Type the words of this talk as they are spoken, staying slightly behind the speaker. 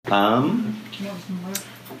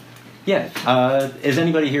Yeah. Is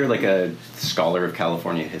anybody here like a scholar of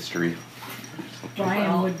California history?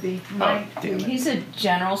 Brian would be. Oh, damn it. He's a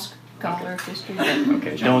general scholar of history.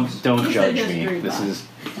 Okay, don't judge me. This is.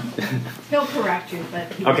 He'll correct you,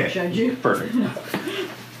 but he Okay. won't judge you. Perfect.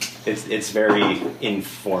 It's very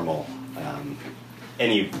informal.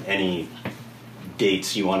 Any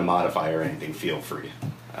dates you want to modify or anything, feel free.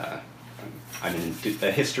 I'm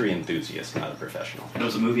a history enthusiast, not a professional. There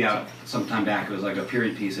was a movie out some time back. It was like a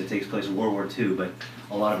period piece that takes place in World War II, but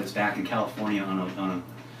a lot of it's back in California on a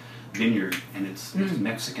vineyard, and it's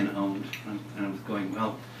Mexican owned. And I was going,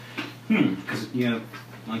 well, because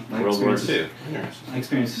like my World War experience II. My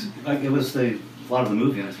experience, like it was a lot of the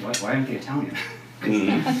movie, and I said, why aren't they Italian?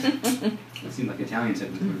 It seemed like Italians were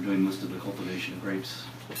doing most of the cultivation of grapes.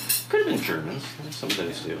 Could have been Germans. Some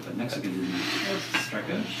days do. But Mexican didn't strike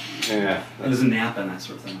a... Yeah. It was in Napa and that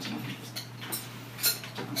sort of thing.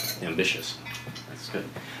 Ambitious. That's good.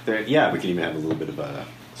 We can even have a little bit of a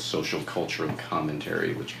social cultural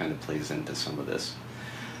commentary, which kind of plays into some of this.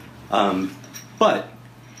 But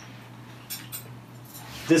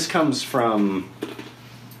this comes from...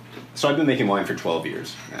 So I've been making wine for 12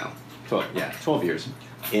 years now. 12 years.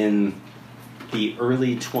 In the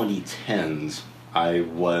early 2010s, I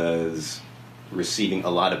was receiving a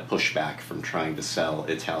lot of pushback from trying to sell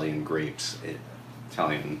Italian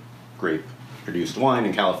grape-produced wine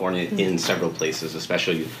in California in several places,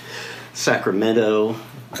 especially Sacramento,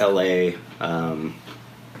 LA,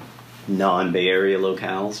 non-Bay Area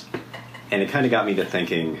locales. And it kind of got me to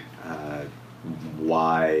thinking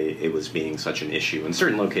why it was being such an issue in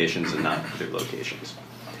certain locations and not other locations.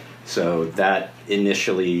 So that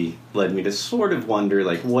initially led me to sort of wonder,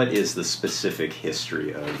 like, what is the specific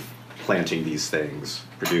history of planting these things,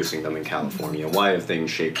 producing them in California? Why have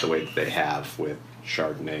things shaped the way that they have, with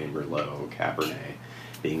Chardonnay, Merlot, Cabernet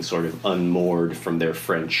being sort of unmoored from their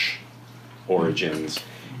French origins,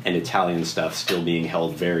 and Italian stuff still being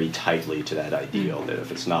held very tightly to that ideal that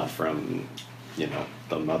if it's not from,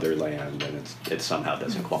 the motherland, then it somehow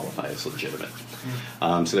doesn't qualify as legitimate.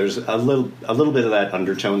 So there's a little bit of that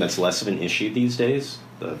undertone that's less of an issue these days.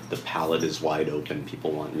 The palette is wide open.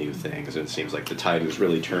 People want new things, and it seems like the tide was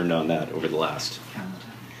really turned on that over the last...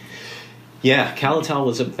 Yeah, Calatal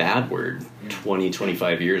was a bad word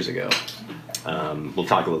 25 years ago. We'll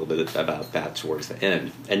talk a little bit about that towards the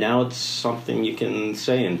end. And now it's something you can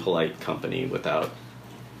say in polite company without...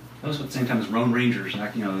 That was at the same time as Rhone Rangers.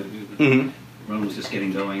 Rhone was just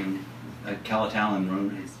getting going, and Calatal and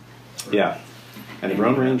Rhone. Yeah, and the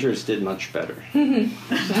Rhone Rangers did much better. So,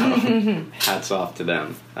 hats off to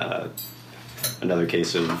them. Another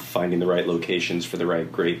case of finding the right locations for the right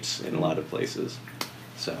grapes in a lot of places.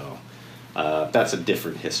 So that's a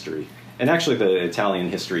different history. And actually the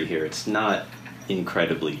Italian history here, it's not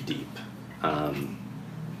incredibly deep.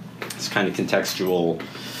 It's kind of contextual.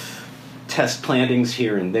 Test plantings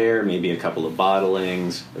here and there, maybe a couple of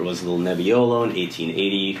bottlings. There was a little Nebbiolo in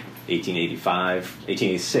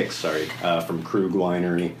 1886, from Krug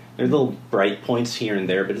Winery. There are little bright points here and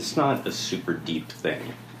there, but it's not a super deep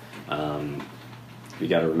thing. You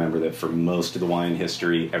got to remember that for most of the wine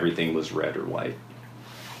history, everything was red or white.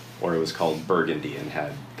 Or it was called Burgundy and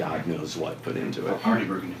had God knows what put into it. Already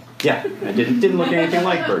Burgundy. Yeah, it didn't look anything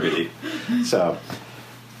like Burgundy. So...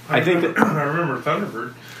 I remember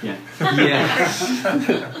Thunderbird. Yeah.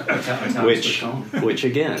 Which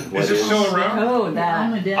again, is it still around? Oh,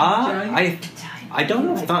 that. I don't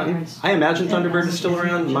know if I imagine Thunderbird is still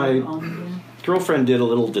around. My girlfriend did a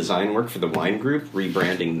little design work for the wine group,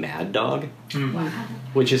 rebranding Mad Dog,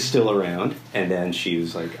 which is still around. And then she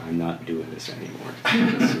was like, "I'm not doing this anymore."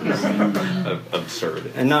 This is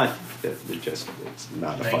absurd, and it's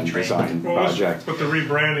not a fun design project. But the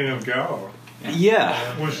rebranding of Gallo.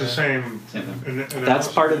 Yeah. Was the same. That's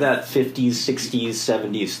part of that 50s, 60s,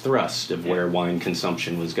 70s thrust of where wine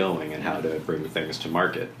consumption was going and how to bring things to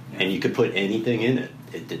market. And you could put anything in it.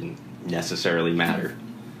 It didn't necessarily matter.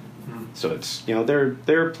 So it's, there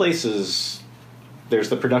are places, there's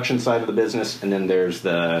the production side of the business, and then there's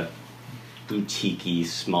the boutique-y,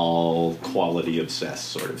 small, quality-obsessed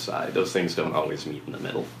sort of side. Those things don't always meet in the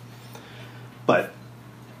middle. But...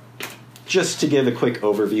 just to give a quick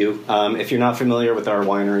overview, if you're not familiar with our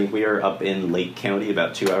winery, we are up in Lake County,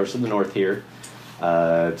 about 2 hours to the north here.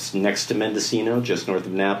 It's next to Mendocino, just north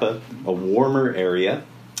of Napa, a warmer area.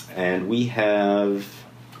 And we have,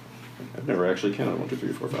 I've never actually counted, 1, 2,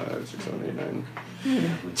 3, 4, 5, 6, 7, 8,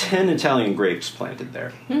 9, 10 Italian grapes planted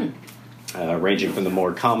there. Ranging from the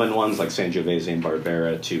more common ones like Sangiovese and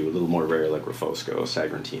Barbera to a little more rare like Refosco,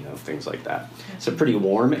 Sagrantino, things like that. It's a pretty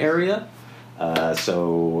warm area.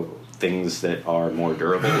 So things that are more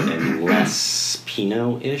durable and less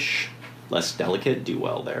Pinot-ish, less delicate, do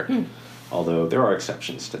well there. Although there are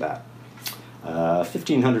exceptions to that.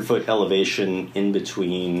 1,500-foot elevation in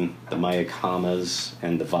between the Mayacamas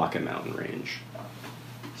and the Vaca mountain range.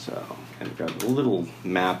 So, and we've got a little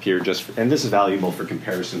map here, and this is valuable for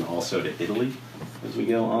comparison also to Italy as we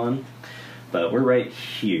go on. But we're right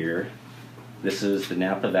here. This is the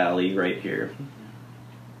Napa Valley right here.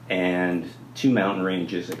 And two mountain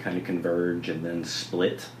ranges that kind of converge and then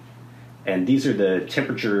split. And these are the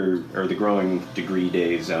temperature or the growing degree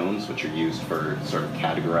day zones, which are used for sort of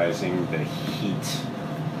categorizing the heat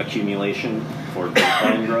accumulation for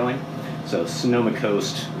grapevine growing. So Sonoma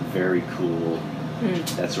Coast, very cool.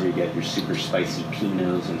 That's where you get your super spicy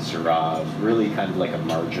Pinots and Syrahs, really kind of like a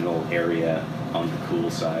marginal area on the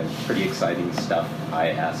cool side. Pretty exciting stuff, high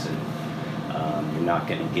acid. You're not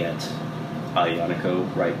going to get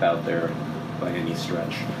Ionico ripe out there by any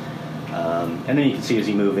stretch. And then you can see as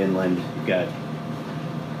you move inland, you've got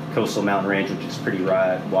coastal mountain range, which is pretty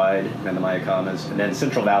wide, and the Mayacamas. And then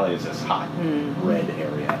Central Valley is this hot red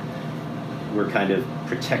area. We're kind of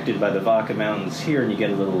protected by the Vaca Mountains here, and you get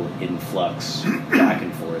a little influx back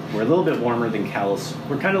and forth. We're a little bit warmer than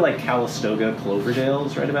we're kind of like Calistoga,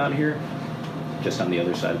 Cloverdale's right about here, just on the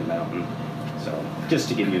other side of the mountain. So just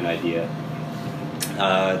to give you an idea.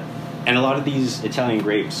 And a lot of these Italian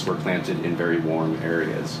grapes were planted in very warm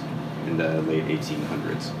areas in the late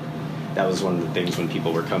 1800s. That was one of the things when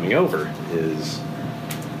people were coming over, is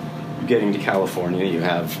getting to California, you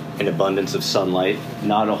have an abundance of sunlight,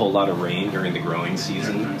 not a whole lot of rain during the growing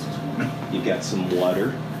season. You get some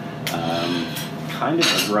water, kind of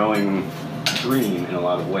a growing dream in a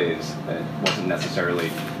lot of ways that wasn't necessarily,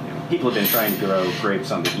 people have been trying to grow grapes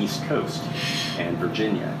on the East Coast and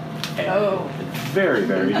Virginia. And it's very,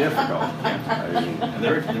 very difficult. I mean, And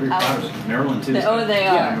they're proud of Maryland too. They are.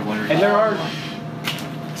 yeah, and there are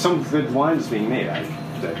some good wines being made.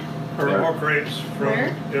 Are all grapes from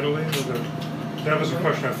Where? Italy? That was a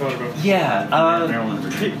question I thought about. Yeah, Maryland,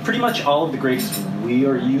 Virginia. pretty much all of the grapes we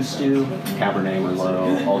are used to, Cabernet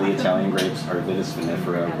Merlot, all the Italian grapes are Vitis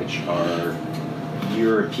vinifera, which are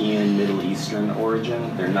European, Middle Eastern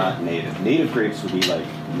origin. They're not native. Native grapes would be like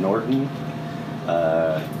Norton,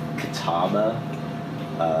 Catawba.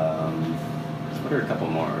 What are a couple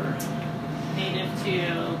more? Native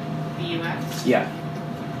to the U.S. Yeah.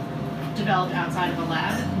 Developed outside of a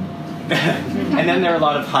lab. And then there are a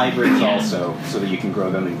lot of hybrids also, so that you can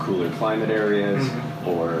grow them in cooler climate areas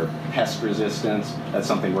or pest resistance. That's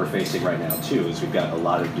something we're facing right now too, is we've got a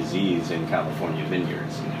lot of disease in California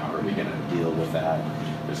vineyards, and how are we going to deal with that?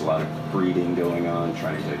 There's a lot of breeding going on,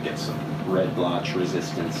 trying to get some red blotch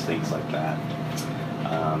resistance, things like that.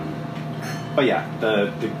 But yeah,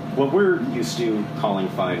 what we're used to calling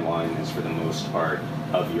fine wine is for the most part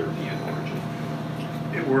of European origin.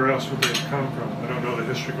 Where else would they come from? I don't know the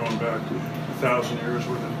history going back 1,000 years.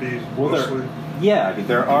 Would it be mostly?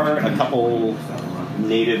 There are a couple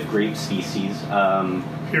native grape species.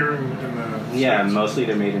 Here in the Yeah, States? mostly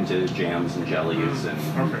they're made into jams and jellies and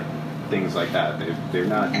things like that. They're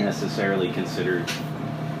not necessarily considered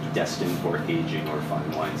destined for aging or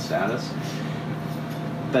fine wine status.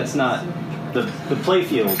 That's not... The play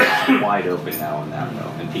field is wide open now on that,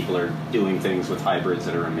 though, and people are doing things with hybrids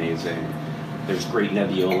that are amazing. There's great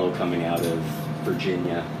Nebbiolo coming out of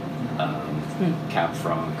Virginia, Cap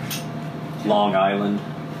Franc, Long Island.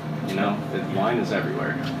 The wine is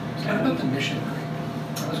everywhere. What about the mission grape?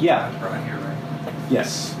 That was Yeah. brought here, right?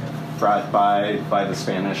 Yes, brought by the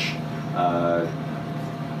Spanish.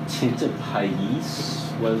 Tinta Pais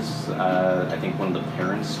was, I think, one of the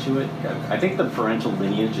parents to it. I think the parental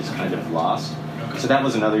lineage is kind of lost. Okay. So that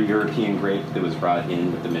was another European grape that was brought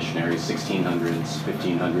in with the missionaries, 1600s,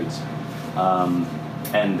 1500s.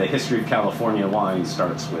 And the history of California wine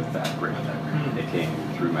starts with that grape. It came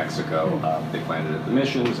through Mexico. They planted it at the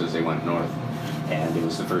missions as they went north. And it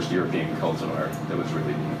was the first European cultivar that was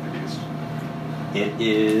really being produced. It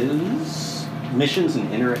is... Missions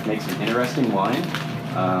makes an interesting wine.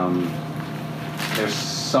 There's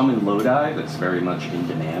some in Lodi that's very much in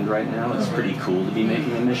demand right now. It's pretty cool to be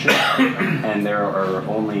making a mission. And there are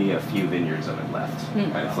only a few vineyards of it left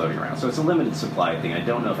kind of floating around. So it's a limited supply thing. I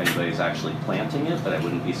don't know if anybody's actually planting it, but I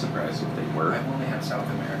wouldn't be surprised if they were. I've only had South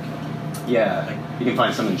American. Yeah, you can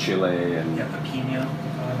find some in Chile and... Yeah, the Pino.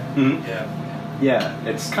 Mhm. Yeah. Yeah,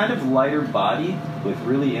 it's kind of lighter body with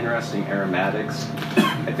really interesting aromatics.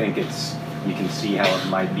 I think you can see how it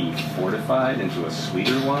might be fortified into a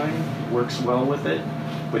sweeter wine. Works well with it,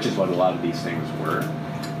 which is what a lot of these things were.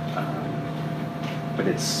 But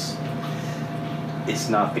it's it's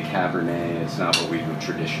not the Cabernet, it's not what we would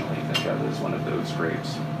traditionally think of as one of those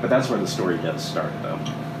grapes. But that's where the story does start, though.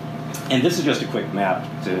 And this is just a quick map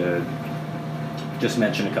to just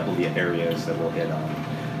mention a couple of the areas that we'll hit on.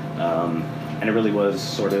 And it really was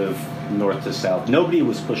sort of north to south. Nobody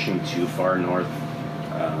was pushing too far north,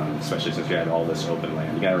 especially since you had all this open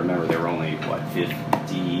land. You gotta remember there were only,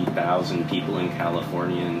 50,000 people in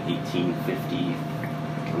California in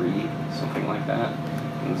 1853, something like that.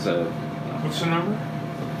 It was What's the number?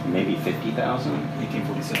 maybe 50,000.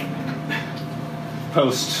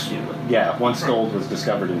 1847. Once gold was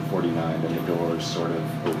discovered in 49, then the doors sort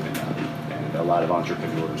of opened up, and a lot of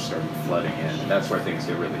entrepreneurs started flooding in, and that's where things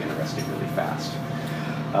get really interesting really fast.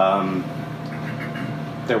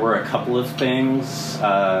 There were a couple of things.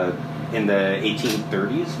 In the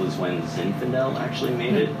 1830s was when Zinfandel actually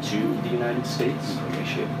made it to the United States.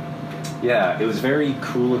 Yeah, it was very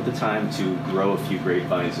cool at the time to grow a few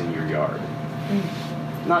grapevines in your yard.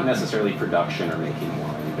 Not necessarily production or making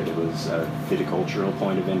wine, but it was a viticultural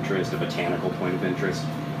point of interest, a botanical point of interest.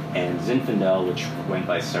 And Zinfandel, which went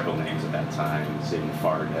by several names at that time,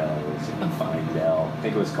 Zinfardel, Zinfindel, I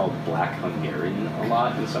think it was called Black Hungarian a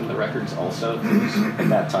lot in some of the records also. At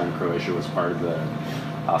that time, Croatia was part of the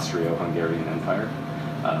Austro-Hungarian Empire.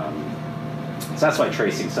 So that's why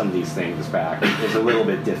tracing some of these things back is a little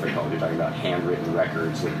bit difficult. You're talking about handwritten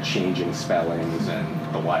records with changing spellings and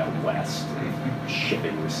the Wild West and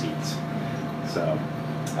shipping receipts. So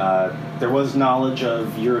there was knowledge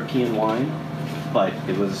of European wine, but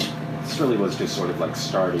this really was just sort of like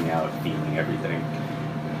starting out feeling everything.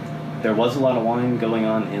 There was a lot of wine going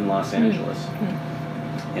on in Los Angeles.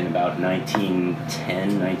 In about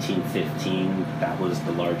 1910, 1915, that was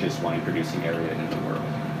the largest wine producing area in the world.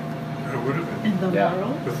 It would have been. In the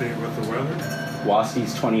world? With the weather?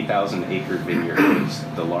 Guasti's 20,000 acre vineyard is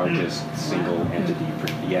the largest single entity.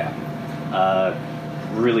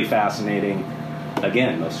 Really fascinating.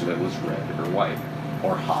 Again, most of it was red or white,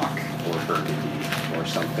 or hock, or burgundy, or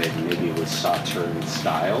something. Maybe it was Sauterne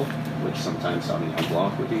style, which sometimes Sauvignon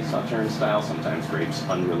Blanc would be Sauterne style, sometimes grapes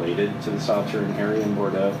unrelated to the Sauterne area in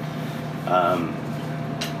Bordeaux.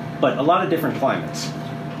 But a lot of different climates.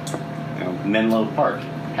 Menlo Park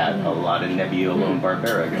had a lot of Nebbiolo and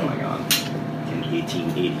Barbera going on in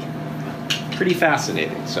 1880. Pretty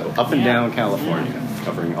fascinating. So up and down California,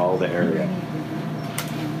 covering all the area.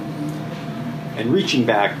 And reaching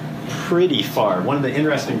back pretty far, one of the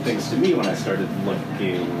interesting things to me when I started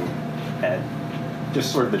looking at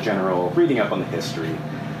just sort of the general, reading up on the history,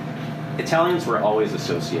 Italians were always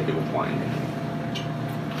associated with winemaking.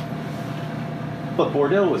 But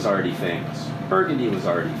Bordeaux was already famous. Burgundy was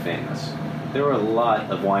already famous. There were a lot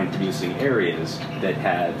of wine-producing areas that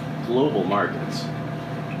had global markets.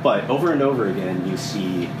 But over and over again, you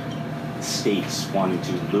see states wanting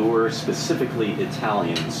to lure specifically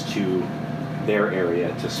Italians to their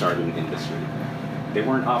area to start an industry. They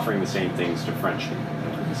weren't offering the same things to French people.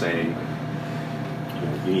 They were saying,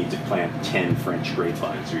 you need to plant 10 French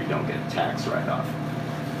grapevines or you don't get a tax write-off.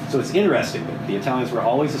 So it's interesting that the Italians were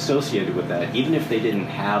always associated with that, even if they didn't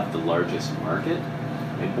have the largest market.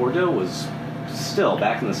 And Bordeaux was still,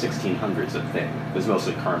 back in the 1600s, a thing. It was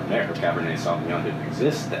mostly Carmenère. Cabernet Sauvignon didn't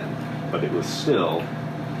exist then, but it was still,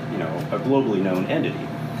 a globally known entity.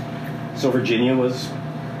 So Virginia was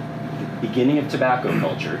the beginning of tobacco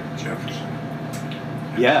culture. Jefferson.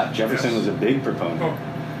 Yeah, Jefferson was a big proponent. Oh,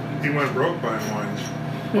 he went broke buying wines.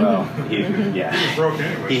 Well, He was broke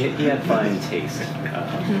anyway. he had fine taste.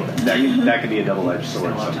 That could be a double-edged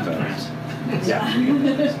sword sometimes.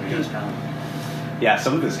 Yeah,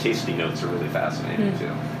 some of his tasting notes are really fascinating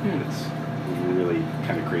too. It's really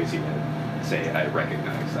kind of crazy to say I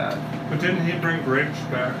recognize that. But didn't he bring grapes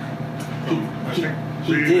back? He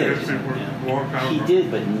did. He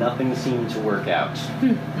did, but nothing seemed to work out.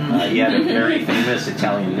 He had a very famous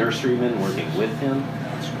Italian nurseryman working with him.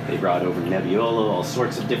 They brought over Nebbiolo, all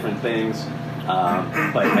sorts of different things.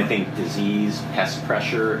 But I think disease, pest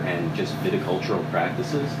pressure, and just viticultural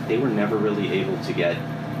practices, they were never really able to get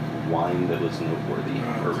wine that was noteworthy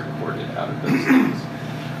or recorded out of those things.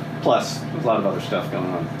 Plus, there's a lot of other stuff going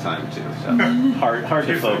on at the time too, so hard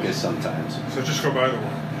to focus sometimes. So just go buy the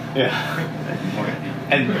wine. Yeah,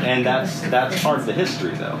 and that's part of the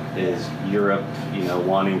history though, is Europe,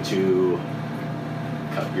 wanting to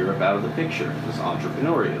cut Europe out of the picture. It was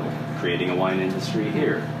entrepreneurial, creating a wine industry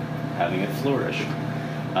here, having it flourish.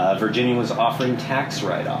 Virginia was offering tax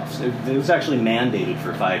write-offs. It was actually mandated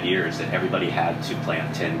for 5 years that everybody had to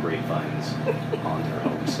plant 10 grapevines on their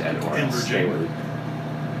homestead, or else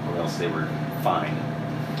they were fined.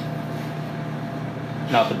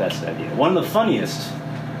 Not the best idea. One of the funniest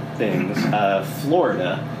things,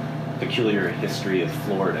 Florida peculiar history of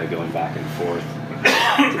Florida, going back and forth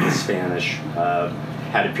to the Spanish.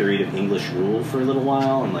 Had a period of English rule for a little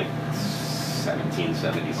while, in like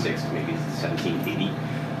 1776 to maybe 1780.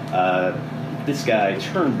 This guy,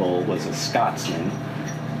 Turnbull, was a Scotsman.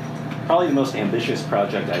 Probably the most ambitious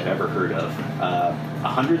project I've ever heard of.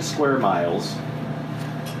 100 square miles,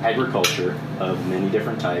 agriculture of many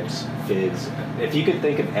different types, figs. If you could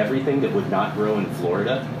think of everything that would not grow in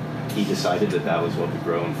Florida, he decided that that was what would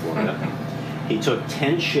grow in Florida. He took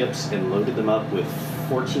 10 ships and loaded them up with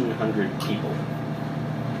 1,400 people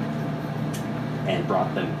and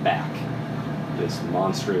brought them back. This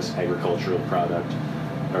monstrous agricultural product,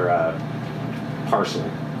 or parcel,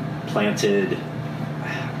 planted.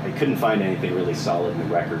 I couldn't find anything really solid in the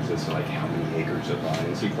records as to like how many acres of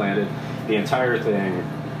vines he planted. The entire thing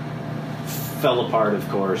fell apart, of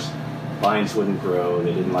course. Vines wouldn't grow.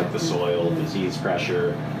 They didn't like the soil, disease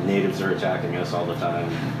pressure. Natives are attacking us all the time.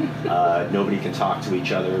 Nobody can talk to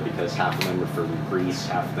each other because half of them are from Greece,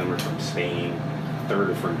 half of them are from Spain, a third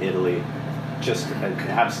are from Italy. Just an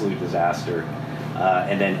absolute disaster.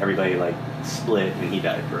 And then everybody like split and he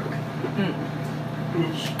died broke.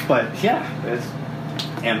 But yeah, it's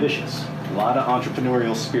ambitious. A lot of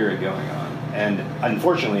entrepreneurial spirit going on. And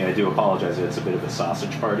unfortunately, I do apologize that it's a bit of a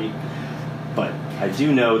sausage party. But I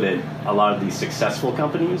do know that a lot of these successful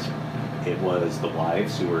companies, it was the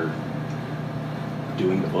wives who were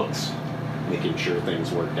doing the books, making sure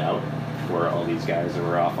things worked out for all these guys that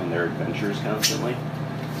were off on their adventures constantly.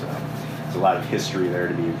 So there's a lot of history there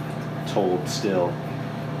to be told still.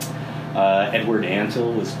 Edward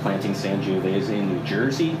Antill was planting Sangiovese in New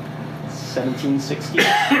Jersey, 1760.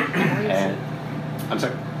 And I'm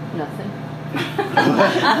sorry? Nothing.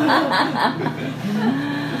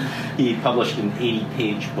 He published an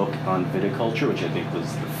 80-page book on viticulture, which I think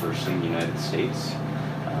was the first in the United States.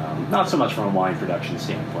 Not so much from a wine production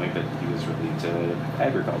standpoint, but he was really into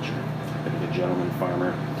agriculture. A bit of a gentleman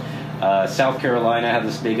farmer. South Carolina had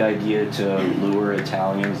this big idea to lure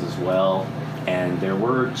Italians as well. And there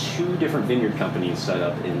were 2 different vineyard companies set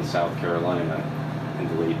up in South Carolina in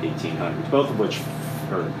the late 1800s, both of which,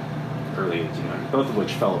 or early 1800s, both of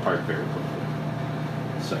which fell apart very quickly.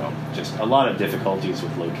 So just a lot of difficulties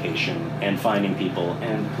with location and finding people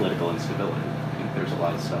and political instability. I think there's a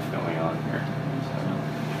lot of stuff going on here. So.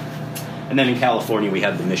 And then in California we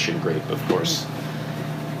had the Mission grape, of course.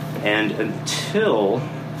 And until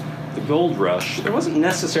the gold rush, there wasn't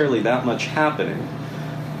necessarily that much happening.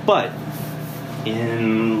 But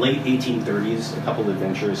in late 1830s, a couple of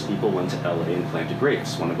adventurous people went to LA and planted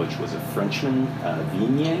grapes, one of which was a Frenchman,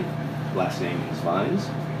 Vigne, last name is Vines.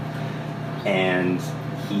 And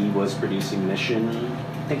he was producing Mission.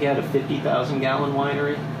 I think he had a 50,000 gallon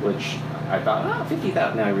winery, which I thought,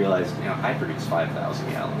 50,000. Now I realized, I produce 5,000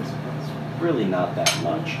 gallons. It's really not that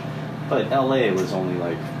much. But LA was only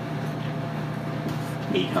like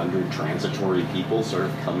 800 transitory people sort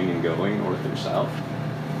of coming and going north or south.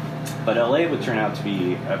 But LA would turn out to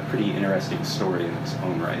be a pretty interesting story in its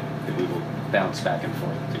own right that we will bounce back and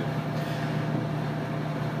forth to.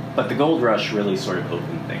 But the gold rush really sort of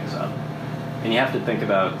opened things up. And you have to think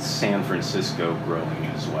about San Francisco growing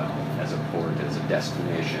as well, as a port, as a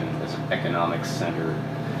destination, as an economic center.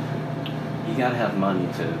 You gotta have money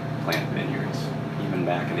to plant vineyards, even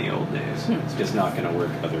back in the old days. It's just not gonna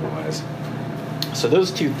work otherwise. So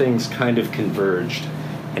those 2 things kind of converged,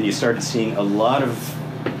 and you started seeing a lot of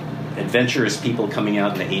adventurous people coming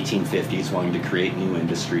out in the 1850s wanting to create new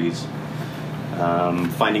industries,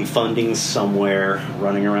 finding funding somewhere,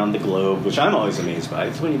 running around the globe, which I'm always amazed by.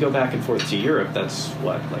 It's when you go back and forth to Europe, that's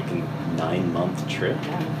what, like a 9-month trip?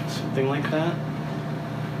 Something like that?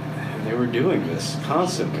 They were doing this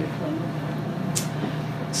constantly.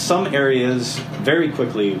 Some areas very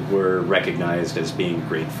quickly were recognized as being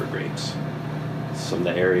great for grapes. Some of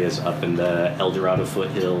the areas up in the El Dorado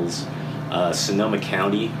foothills, Sonoma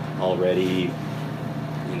County already,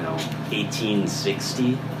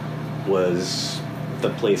 1860 was the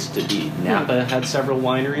place to be. Napa had several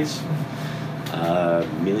wineries.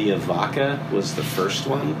 Milia Vaca was the first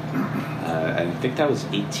one. I think that was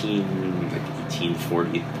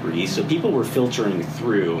 1843. So people were filtering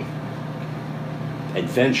through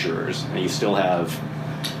adventurers, and you still have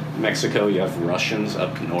Mexico, you have Russians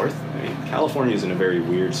up north. I mean, California is in a very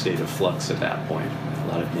weird state of flux at that point. A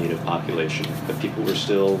lot of native population, but people were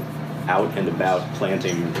still out and about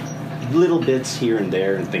planting little bits here and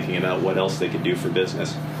there and thinking about what else they could do for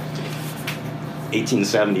business.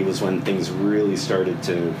 1870 was when things really started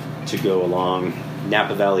to go along.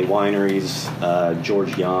 Napa Valley wineries,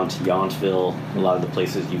 George Yount, Yountville, a lot of the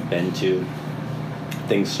places you've been to,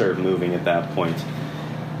 things start moving at that point.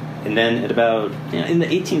 And then at about, in the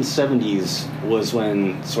 1870s was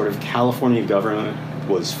when sort of California government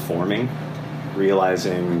was forming,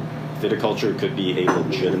 realizing viticulture could be a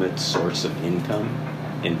legitimate source of income,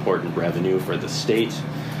 important revenue for the state,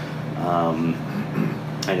 and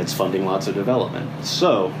it's funding lots of development.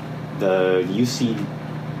 So the UC,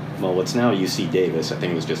 well, what's now UC Davis, I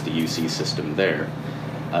think it was just the UC system there,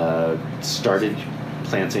 started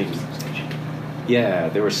planting. Yeah,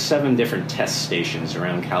 there were 7 different test stations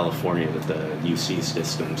around California that the UC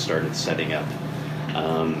system started setting up.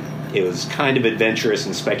 It was kind of adventurous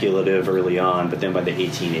and speculative early on, but then by the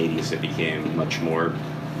 1880s it became much more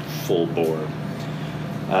full bore.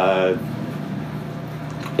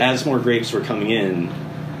 As more grapes were coming in,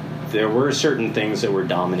 there were certain things that were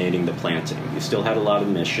dominating the planting. You still had a lot of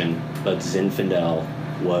mission, but Zinfandel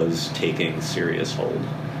was taking serious hold.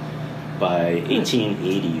 By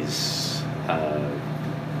 1880s,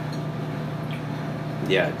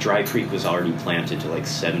 Dry Creek was already planted to like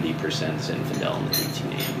 70% Zinfandel in the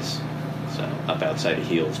 1880s. So up outside of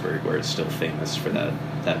Healdsburg, where it's still famous for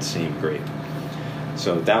that same grape.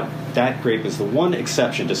 So that grape is the one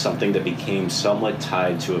exception to something that became somewhat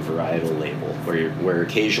tied to a varietal label, where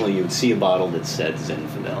occasionally you would see a bottle that said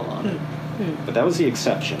Zinfandel on it. But that was the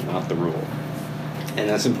exception, not the rule. And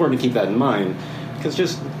that's important to keep that in mind, because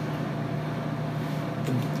just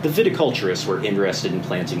the viticulturists were interested in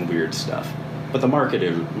planting weird stuff, but the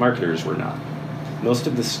marketers were not. Most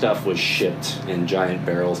of the stuff was shipped in giant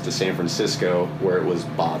barrels to San Francisco, where it was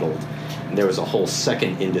bottled, and there was a whole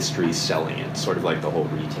second industry selling it, sort of like the whole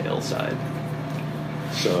retail side.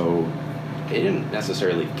 So they didn't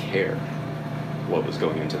necessarily care what was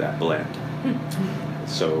going into that blend.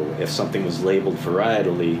 So if something was labeled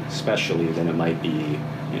varietally, especially, then it might be,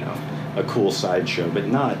 a cool sideshow, but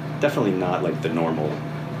definitely not like the normal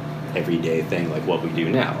everyday thing like what we do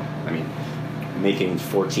now. I mean, making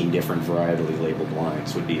 14 different varietally labeled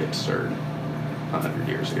wines would be absurd 100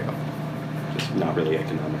 years ago. Just not really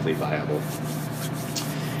economically viable.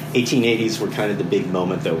 1880s were kind of the big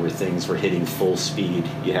moment, though, where things were hitting full speed.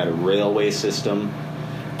 You had a railway system,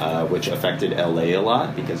 which affected LA a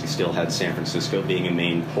lot because you still had San Francisco being a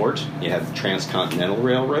main port. You had the Transcontinental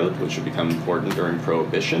Railroad, which would become important during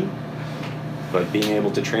Prohibition. But being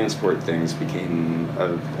able to transport things became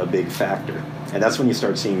a big factor. And that's when you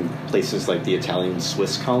start seeing places like the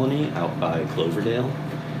Italian-Swiss colony out by Cloverdale,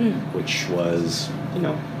 which was,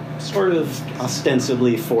 sort of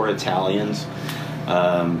ostensibly for Italians,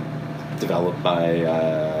 developed by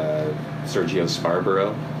Sergio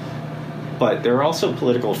Sparbaro. But there are also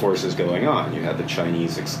political forces going on. You had the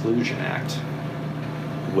Chinese Exclusion Act,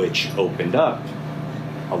 which opened up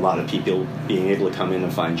a lot of people being able to come in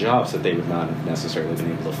and find jobs that they would not have necessarily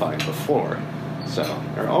been able to find before. So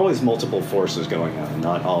there are always multiple forces going on, and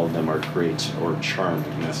not all of them are great or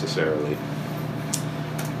charming necessarily.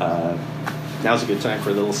 Now's a good time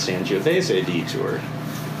for a little Sangiovese detour,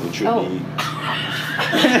 which would be...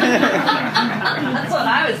 That's what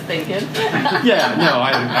I was thinking. Yeah, no,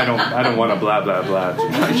 I don't want to blah, blah, blah too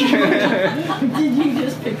much. Did you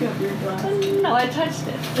just pick up your glass? No, I touched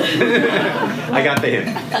it. I got the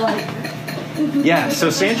hint. Yeah, so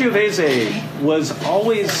Sangiovese was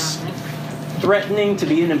always threatening to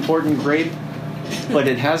be an important grape, but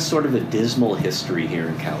it has sort of a dismal history here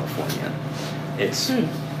in California. It's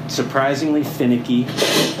surprisingly finicky,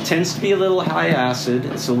 tends to be a little high acid,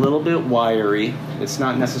 it's a little bit wiry, it's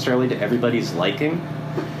not necessarily to everybody's liking.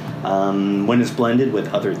 When it's blended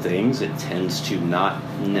with other things, it tends to not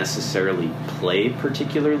necessarily play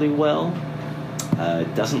particularly well.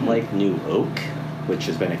 It doesn't like new oak, which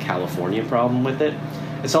has been a California problem with it.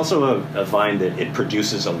 It's also a vine that it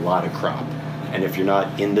produces a lot of crop. And if you're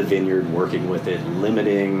not in the vineyard working with it,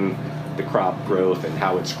 limiting the crop growth and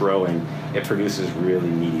how it's growing, it produces really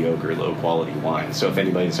mediocre, low-quality wine. So if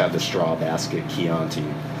anybody's had the straw basket Chianti,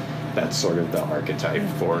 that's sort of the archetype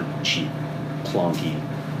for cheap, plonky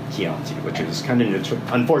Chianti, which is kind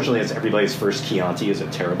of, unfortunately, it's everybody's first Chianti is a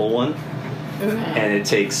terrible one. And it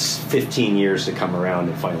takes 15 years to come around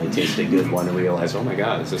and finally taste a good one and realize, oh my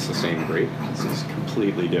God, is this the same grape? This is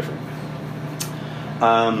completely different.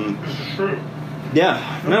 True.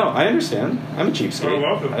 Yeah, no, I understand. I'm a cheapskate. I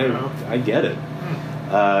love it. I get it.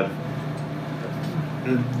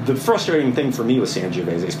 The frustrating thing for me with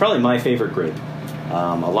Sangiovese, it's probably my favorite grape.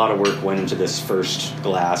 A lot of work went into this first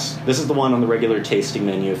glass. This is the one on the regular tasting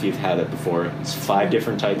menu if you've had it before. It's 5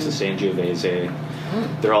 different types of Sangiovese.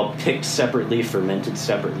 They're all picked separately, fermented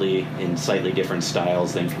separately in slightly different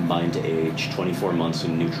styles, then combined to age 24 months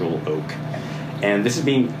in neutral oak. And this is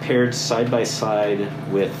being paired side by side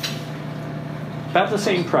with about the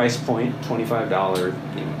same price point, $25,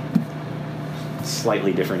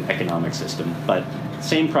 slightly different economic system, but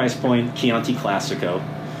same price point. Chianti Classico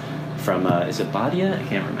from is it Badia? I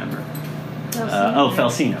can't remember.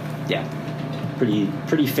 Felsino. Yeah,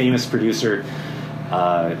 pretty famous producer.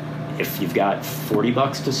 If you've got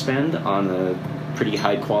 $40 to spend on a pretty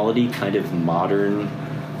high quality, kind of modern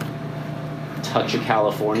touch of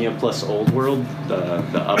California plus old world, the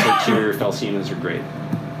upper tier Felsinas are great.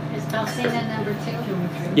 Is Felsina number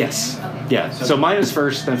 2? Yes. Okay. Yeah. So mine is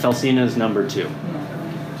first, then Felsina is number 2.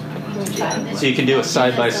 So you can do a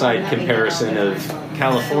side-by-side comparison of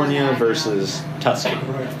California versus Tuscany. I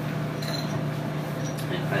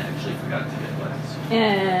actually forgot to get glass.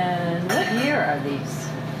 And what year are these?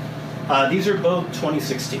 These are both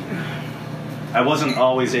 2016. I wasn't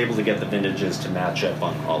always able to get the vintages to match up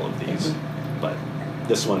on all of these, but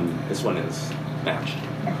this one is matched.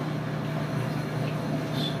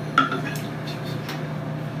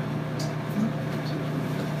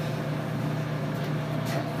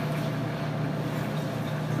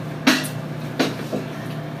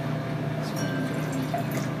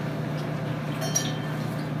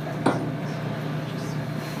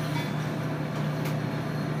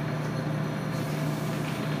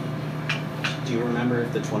 Do you remember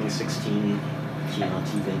if the 2016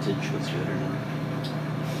 Chianti vintage was good or not?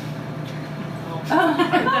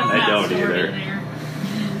 I don't either.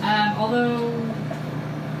 Although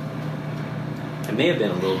It may have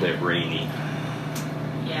been a little bit rainy.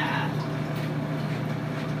 yeah.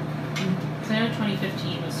 So I know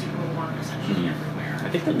 2015 was super warm essentially everywhere. I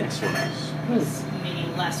think the next one It was maybe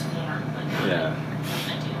less warm, but not Yeah.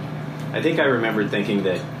 ideal. I think I remembered thinking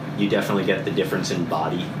that you definitely get the difference in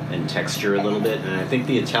body and texture a little bit, and I think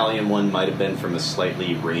the Italian one might have been from a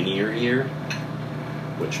slightly rainier year,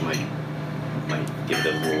 which might give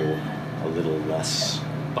it a little less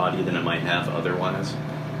body than it might have otherwise.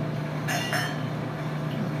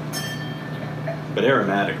 But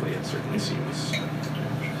aromatically, it certainly seems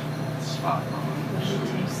spot on.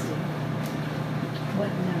 What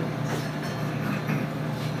notes?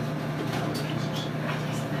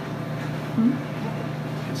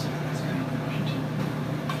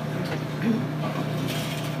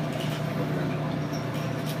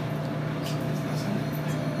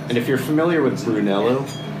 And if you're familiar with Brunello,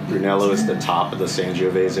 Brunello is the top of the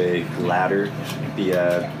Sangiovese ladder.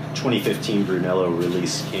 The 2015 Brunello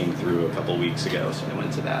release came through a couple weeks ago, so I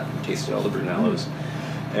went to that, tasted all the Brunellos,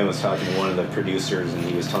 and was talking to one of the producers, and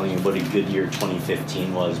he was telling me what a good year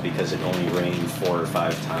 2015 was because it only rained 4 or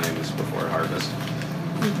 5 times before harvest.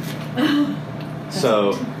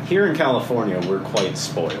 So here in California, we're quite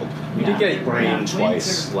spoiled. We did get rain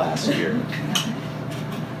twice last year.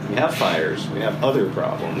 We have fires. We have other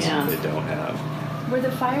problems that they don't have. Were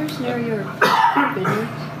the fires near your vineyard?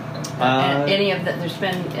 Any of that? There's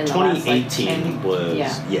been in the last, 2018 was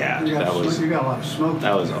that was You got a lot of smoke.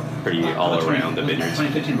 that was pretty all around the vineyards.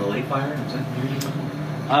 2015, the lake fire? Was that near you?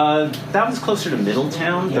 That was closer to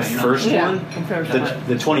Middletown, the first one.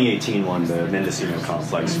 The 2018 one, the Mendocino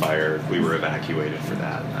Complex fire, we were evacuated for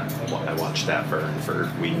that. I watched that burn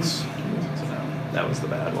for weeks. So that was the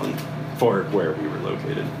bad one for where we were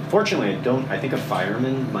located. Fortunately, I think a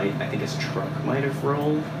fireman I think his truck might have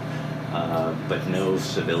rolled, but no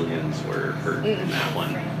civilians were hurt in that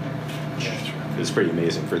one. It was pretty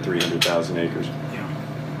amazing for 300,000 acres.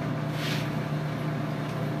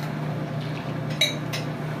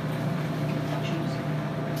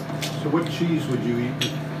 So what cheese would you eat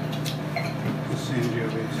with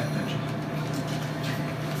Sangiovese?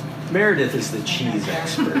 Meredith is the cheese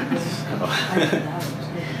expert.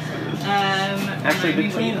 Actually,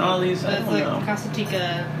 between all these, I That's don't like know.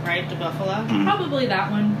 Casatica, right? De Buffalo. Mhm. Probably that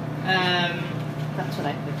one. That's what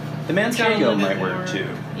I picked. The It's got a Manchego little might bit work more- too.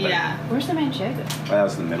 but Yeah. Where's the manchego? That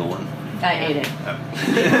was the middle one. I ate it.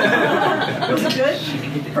 Was it good?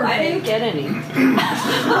 I didn't get any.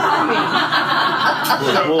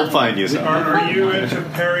 We'll find you some. Are you into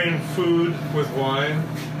pairing food with wine?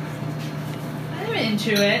 I'm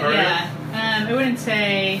into it, Are you? yeah. I wouldn't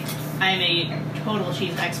say I'm a total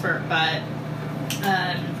cheese expert, but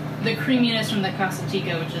the creaminess from the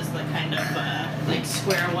Casatica, which is the kind of like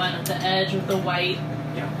square one at the edge with the white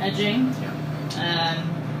edging,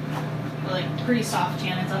 like pretty soft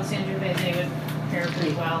tannins on Sangiovese would pair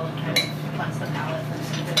pretty well and kind of cleanse the palate for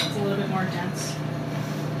something that's a little bit more dense.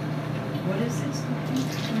 What is this?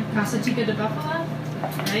 Casatica de Buffalo,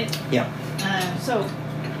 right? Yeah. So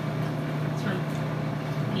it's from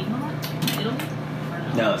Piedmont, Italy? Or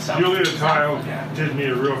No, South. Julia Tile did me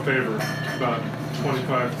a real favor about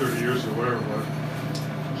 25, 30 years or whatever it was.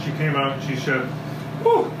 She came out and she said,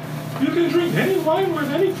 "Oh, you can drink any wine with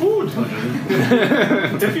any food.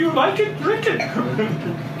 If you like it, drink it."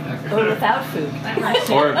 Or without food.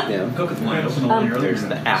 Or, you know, Cook with wine. Open a little earlier. there's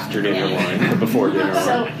the after dinner wine, the before dinner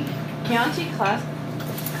So, wine. Chianti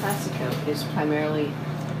Classico is primarily,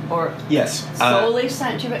 or Yes. solely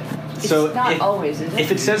Sangiovese. It's so not if- always, is it?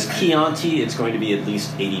 If it says Chianti, it's going to be at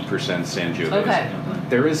least 80% Sangiovese. Okay.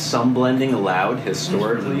 There is some blending allowed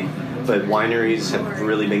historically, but wineries have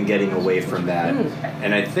really been getting away from that.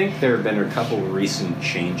 And I think there have been a couple recent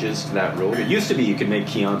changes to that rule. It used to be you could make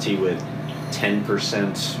Chianti with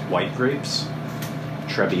 10% white grapes,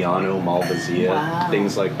 Trebbiano, Malvasia, Wow.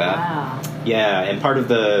 things like that. Wow. Yeah, and part of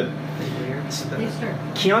the They start.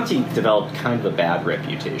 Chianti developed kind of a bad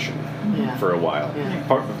reputation Yeah. for a while.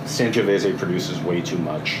 Yeah. Sangiovese produces way too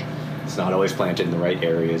much. It's not always planted in the right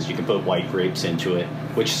areas. You can put white grapes into it,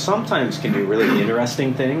 which sometimes can do really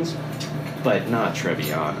interesting things, but not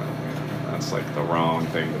Trebbiano. That's like the wrong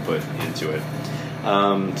thing to put into it.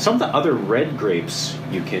 Some of the other red grapes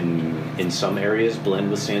you can, in some areas,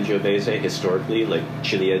 blend with Sangiovese historically, like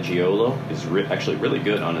Ciliegiolo is actually really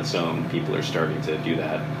good on its own. People are starting to do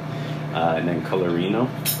that. And then Colorino.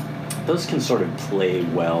 Those can sort of play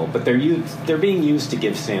well, but they're being used to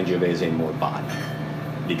give Sangiovese more body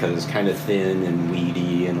because it's kind of thin and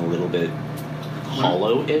weedy and a little bit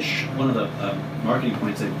hollow-ish. One of the marketing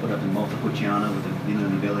points they put up in Montepulciano with the Vino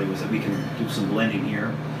Nobile was that we can do some blending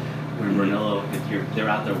here. Where in Brunello, they're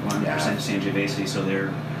out there 100% Sangiovese, so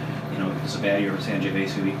they're, you know, if it's a bad year of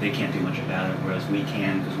Sangiovese, they can't do much about it, whereas we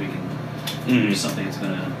can because we can do something that's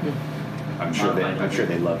going to. I'm sure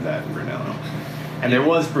they love that in Brunello. And there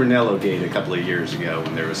was Brunello Gate a couple of years ago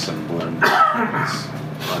when there was some blend that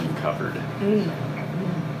was uncovered.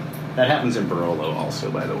 That happens in Barolo also,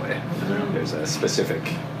 by the way. There's a specific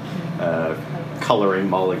coloring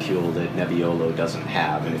molecule that Nebbiolo doesn't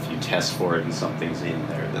have, and if you test for it and something's in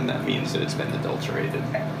there, then that means that it's been adulterated.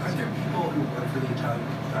 Are there people who work for the Italian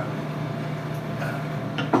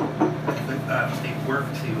they work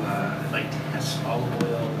to like test olive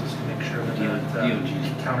oils to make sure that they're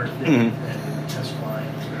not counterfeit and test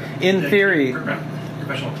wines? In theory,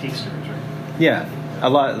 professional tasters, right? Yeah, a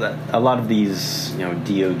lot of these, you know,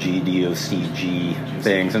 DOG, DOCG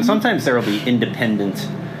things, and sometimes there will be independent.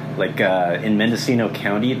 Like in Mendocino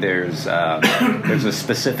County, there's a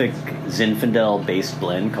specific Zinfandel-based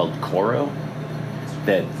blend called Coro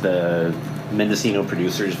that the Mendocino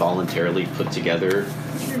producers voluntarily put together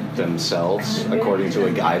themselves according to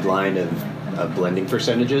a guideline of blending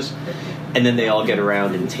percentages, and then they all get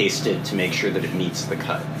around and taste it to make sure that it meets the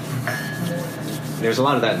cut. There's a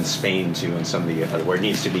lot of that in Spain too, and some of the other where it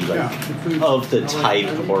needs to be like of the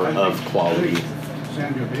type or of quality.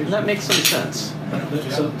 And that makes some sense.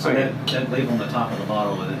 So that label on the top of the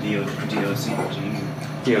bottle with a DOCG.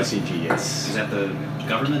 DOCG, yes. Is that the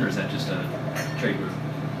government or is that just a trade group?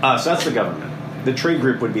 So that's the government. The trade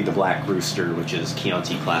group would be the Black Rooster, which is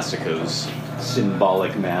Chianti Classico's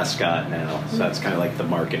symbolic mascot now. So that's kind of like the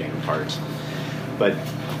marketing part. But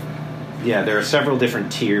yeah, there are several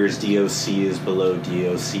different tiers. DOC is below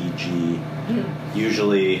DOCG.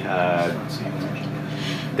 Usually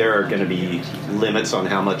there are going to be limits on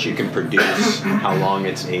how much you can produce, how long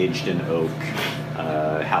it's aged in oak,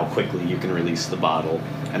 how quickly you can release the bottle.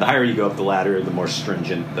 And the higher you go up the ladder, the more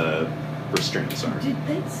stringent the restraints are. Did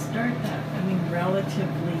they start that,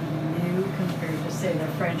 relatively new compared to, say, the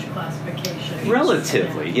French classification?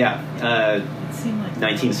 Relatively, yeah. It seemed like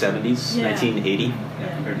 1970s, Yeah. 1980.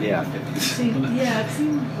 Yeah. It seemed when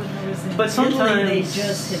I was in But Italy, sometimes they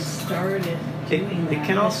just had started doing that. it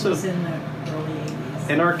can also, This was in the early 80s.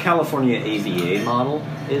 and our California AVA model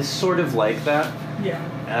is sort of like that. Yeah.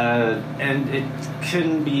 And it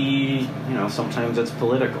can be, sometimes it's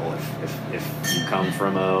political. If you come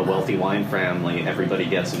from a wealthy wine family, everybody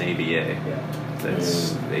gets an AVA.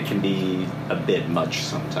 It can be a bit much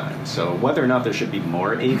sometimes. So whether or not there should be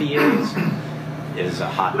more AVAs is a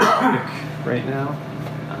hot topic right now.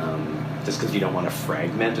 Just because you don't want to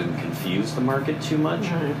fragment and confuse the market too much.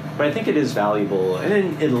 But I think it is valuable. And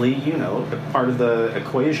in Italy, part of the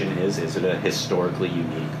equation is it a historically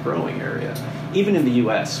unique growing area? Even in the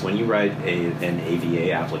U.S., when you write an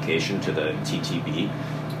AVA application to the TTB,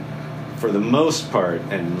 for the most part,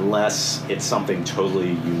 unless it's something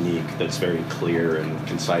totally unique that's very clear and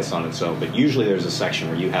concise on its own, but usually there's a section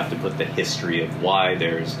where you have to put the history of why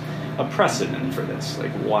there's a precedent for this,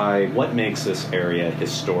 like what makes this area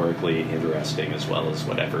historically interesting, as well as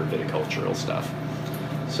whatever viticultural stuff.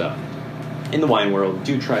 So, in the wine world,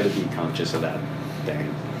 do try to be conscious of that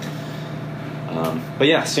thing. But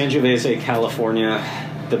yeah, Sangiovese, California,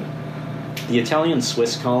 the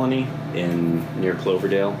Italian-Swiss colony near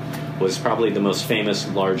Cloverdale was probably the most famous,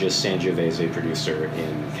 largest Sangiovese producer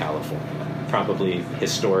in California. probably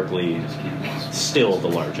historically still the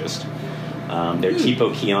largest. Their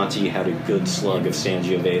Tipo Chianti had a good slug of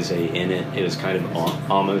Sangiovese in it. It was kind of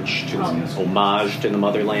homage to the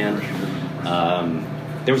motherland.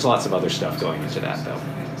 There was lots of other stuff going into that, though.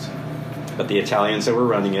 But the Italians that were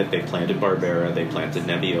running it, they planted Barbera, they planted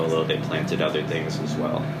Nebbiolo, they planted other things as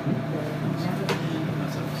well.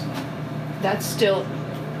 That's still...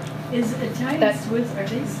 Is Italian Swiss, are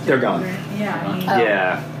they still... They're gone. Yeah, I mean...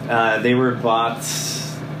 Yeah. They were bought...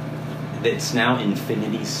 It's now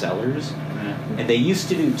Infinity Cellars. And they used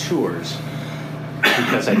to do tours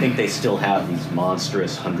because I think they still have these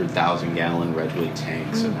monstrous 100,000-gallon redwood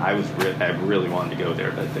tanks. And I really wanted to go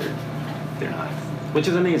there, but they're not. Which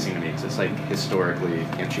is amazing to me because it's like, historically,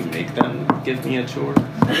 can't you make them give me a tour?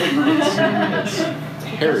 It's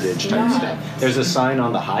heritage type stuff. There's a sign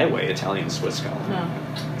on the highway, Italian Swiss colony. No.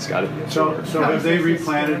 It's got to be a tour. So have they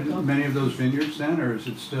replanted many of those vineyards then, or is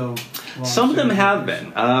it still? Some of them have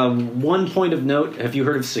been. One point of note: have you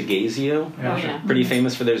heard of Segasio? Oh, yeah. Pretty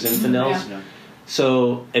famous for their Zinfandels. Yeah.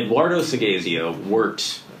 So Eduardo Segasio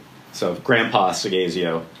worked. So Grandpa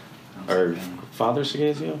Segasio, or Father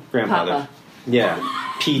Segasio, grandfather. Papa. Yeah,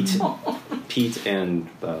 Pete, and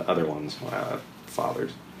the other ones,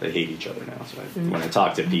 fathers. They hate each other now. So when I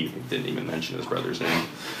talked to Pete, he didn't even mention his brother's name.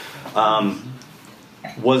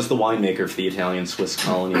 Was the winemaker for the Italian Swiss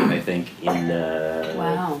colony, I think, in the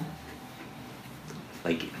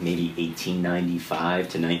like maybe 1895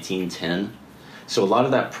 to 1910. So a lot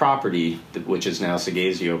of that property, which is now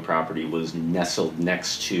Segasio property, was nestled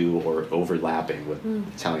next to or overlapping with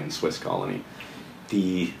Italian Swiss colony.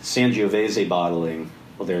 The Sangiovese bottling,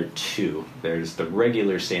 well, there are two. There's the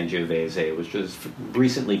regular Sangiovese, which was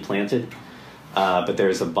recently planted, but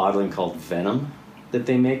there's a bottling called Venom that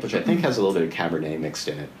they make, which I think has a little bit of Cabernet mixed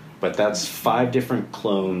in it. But that's 5 different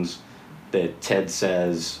clones that Ted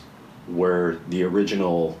says were the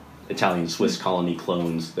original Italian Swiss colony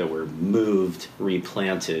clones that were moved,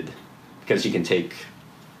 replanted, because you can take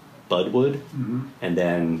budwood and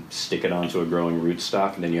then stick it onto a growing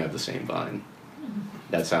rootstock, and then you have the same vine.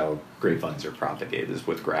 That's how grapevines are propagated, is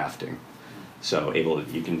with grafting. So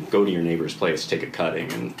you can go to your neighbor's place, take a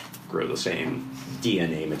cutting, and grow the same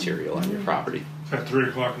DNA material on your property. At 3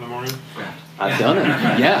 o'clock in the morning? I've done it.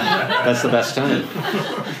 Yeah, that's the best time.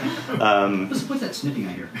 What's that snipping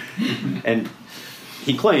I hear? And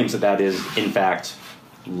he claims that is, in fact,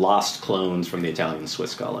 lost clones from the Italian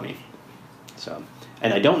Swiss colony. So,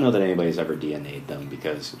 and I don't know that anybody's ever DNA'd them,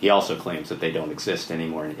 because he also claims that they don't exist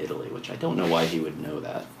anymore in Italy, which I don't know why he would know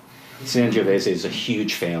that. Sangiovese is a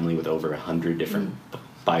huge family with over 100 different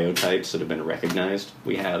biotypes that have been recognized.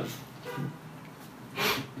 We have,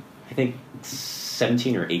 I think,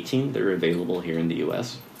 17 or 18 that are available here in the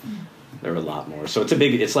U.S. There are a lot more. So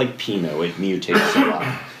it's like Pinot. It mutates a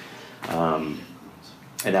lot.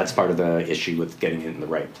 And that's part of the issue with getting it in the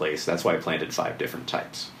right place. That's why I planted 5 different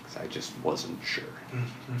types, because I just wasn't sure.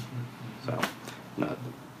 So, not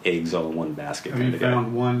eggs all in one basket. Have you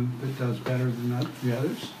found one that does better than the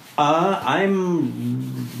others?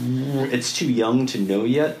 It's too young to know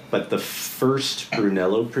yet, but the first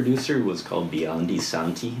Brunello producer was called Biondi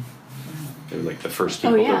Santi. They were like the first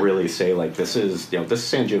people to really say, like, this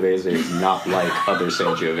Sangiovese is not like other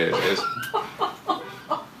Sangioveses.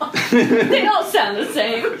 They all sound the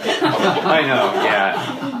same. I know,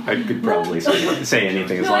 yeah. I could probably say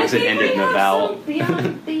anything as long as it ended in a vowel.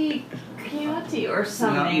 The Chianti or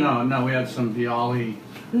something. No, we had some Viali.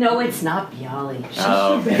 No, it's not Bialy.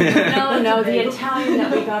 Oh. No, the Italian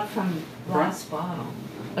that we got from last bottle.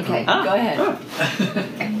 Okay, go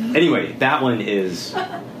ahead. Anyway, that one is,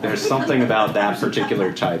 there's something about that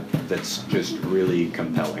particular type that's just really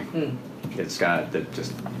compelling. It's got the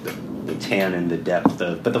tannin, the depth,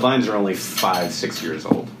 but the vines are only 5-6 years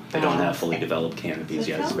old. They don't have fully developed canopies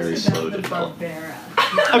yet. It's very slow to develop.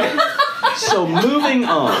 Okay, so moving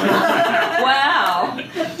on. Wow.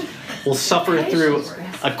 We'll suffer through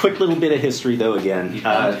a quick little bit of history, though, again.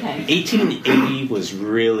 1880 was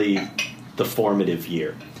really the formative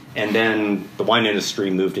year. And then the wine industry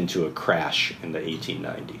moved into a crash in the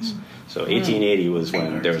 1890s. So 1880 was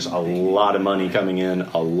when there was a lot of money coming in,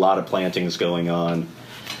 a lot of plantings going on.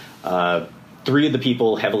 3 of the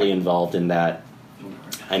people heavily involved in that,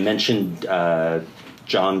 I mentioned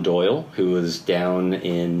John Doyle, who was down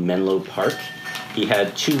in Menlo Park. He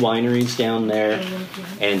had 2 wineries down there,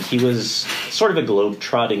 and he was sort of a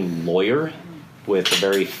globe-trotting lawyer with a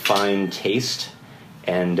very fine taste,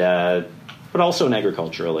 and but also an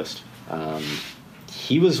agriculturalist.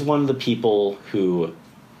 He was one of the people who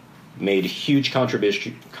made huge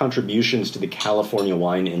contributions to the California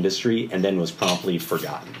wine industry and then was promptly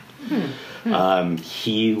forgotten.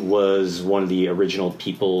 He was one of the original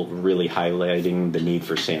people really highlighting the need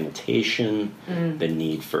for sanitation, the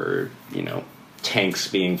need for, tanks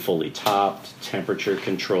being fully topped, temperature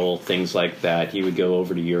control, things like that. He would go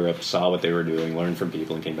over to Europe, saw what they were doing, learned from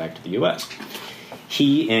people, and came back to the U.S.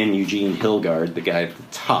 He and Eugene Hilgard, the guy at the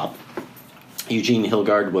top, Eugene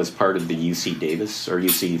Hilgard was part of the UC Davis, or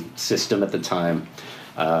UC system at the time.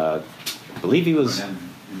 I believe he was a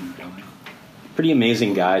pretty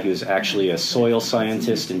amazing guy. He was actually a soil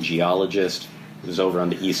scientist and geologist. He was over on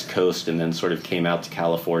the East Coast and then sort of came out to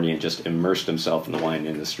California and just immersed himself in the wine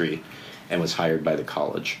industry and was hired by the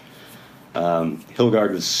college.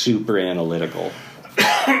 Hilgard was super analytical.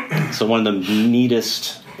 So one of the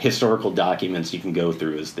neatest historical documents you can go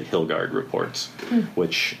through is the Hilgard reports,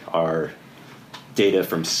 which are data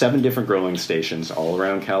from 7 different growing stations all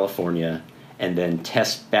around California, and then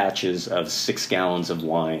test batches of 6 gallons of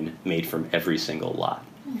wine made from every single lot,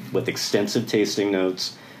 with extensive tasting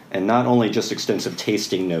notes, and not only just extensive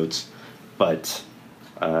tasting notes, but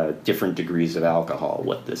different degrees of alcohol,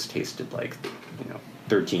 what this tasted like,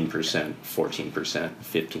 13%, 14%,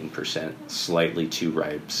 15%, slightly too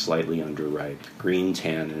ripe, slightly underripe, green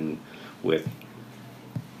tannin with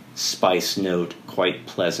spice note, quite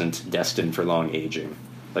pleasant, destined for long aging.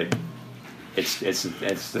 Like, it's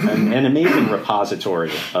an amazing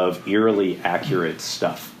repository of eerily accurate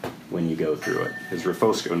stuff when you go through it. His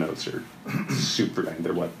Refosco notes are super,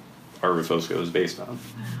 they're what our Refosco is based on.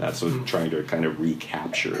 That's what trying to kind of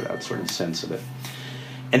recapture that sort of sense of it.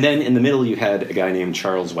 And then in the middle you had a guy named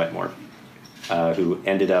Charles Wetmore, who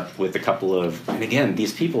ended up with a couple of, and again,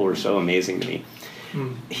 these people were so amazing to me.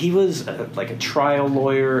 He was like a trial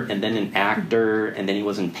lawyer, and then an actor, and then he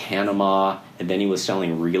was in Panama, and then he was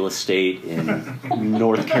selling real estate in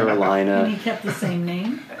North Carolina. And he kept the same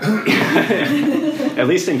name? At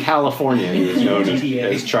least in California, he was known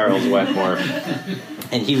as Charles Wetmore.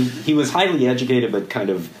 And he was highly educated, but kind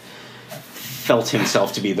of felt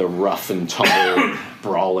himself to be the rough and tumble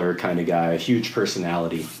brawler kind of guy, a huge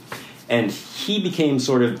personality. And he became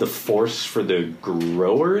sort of the force for the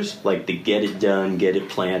growers, like the get it done, get it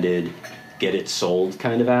planted, get it sold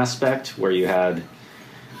kind of aspect, where you had,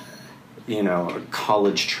 a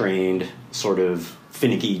college-trained, sort of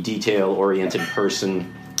finicky, detail-oriented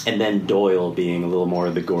person, and then Doyle being a little more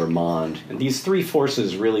of the gourmand. And these 3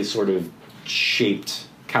 forces really sort of shaped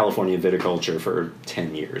California viticulture for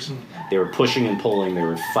 10 years. They were pushing and pulling, they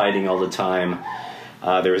were fighting all the time.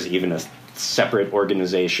 There was even a separate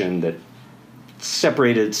organization that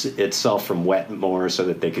separated itself from Wetmore so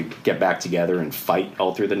that they could get back together and fight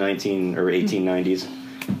all through the 1890s,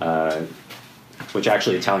 which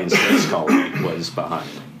actually Italian States College was behind.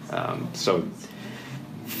 So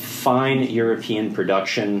fine European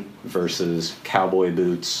production versus cowboy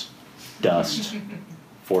boots, dust,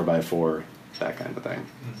 4x4, that kind of thing.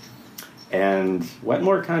 And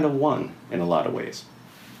Wetmore kind of won in a lot of ways.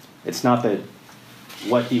 It's not that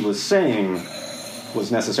what he was saying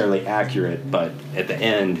was necessarily accurate, but at the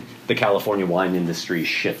end, the California wine industry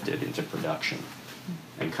shifted into production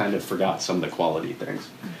and kind of forgot some of the quality things.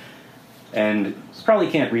 And probably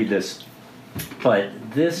can't read this, but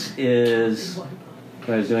this is,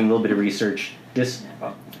 when I was doing a little bit of research, this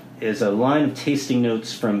is a line of tasting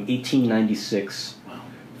notes from 1896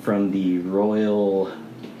 from the Royal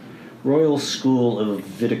School of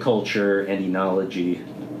Viticulture and Enology,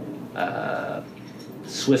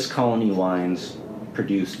 Swiss colony wines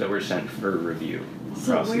produced that were sent for review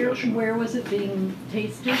across the ocean. Where was it being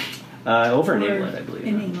tasted? Over in England, I believe.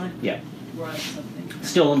 In England? Yeah. Right, something.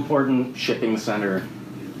 Still important, shipping center,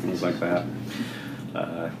 things like that.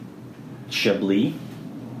 Chablis.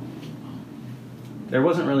 There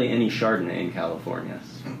wasn't really any Chardonnay in California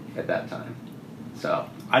at that time. So,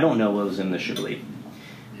 I don't know what was in the Chablis.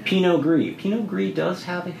 Pinot Gris. Pinot Gris does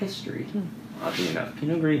have a history, oddly enough.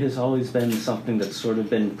 Pinot Gris has always been something that's sort of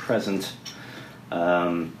been present.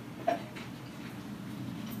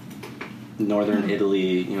 Northern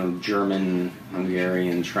Italy, German,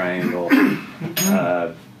 Hungarian triangle.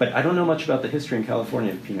 But I don't know much about the history in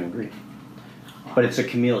California of Pinot Gris. But it's a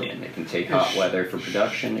chameleon. It can take hot weather for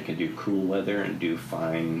production. It can do cool weather and do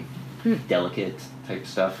fine, delicate type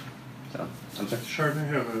stuff. So, I'm sorry. Does Chardonnay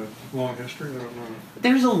have a long history? I don't know.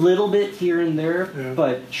 There's a little bit here and there, Yeah.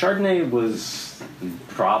 but Chardonnay was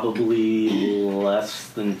probably less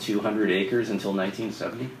than 200 acres until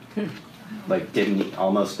 1970. Like,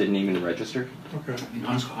 almost didn't even register. Okay.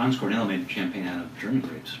 Hans Cornell made champagne out of German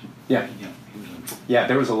grapes. Yeah. Yeah,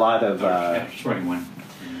 there was a lot of one.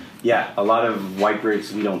 Yeah, a lot of white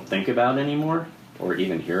grapes we don't think about anymore or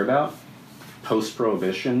even hear about.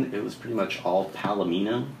 Post-Prohibition, it was pretty much all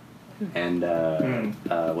Palomino and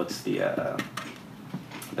what's the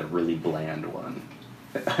really bland one?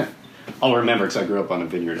 I'll remember because I grew up on a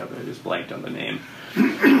vineyard of it. I just blanked on the name.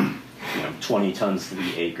 20 tons to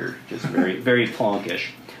the acre, just very, very plonkish.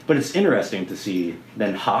 But it's interesting to see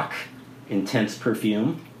then Hock, intense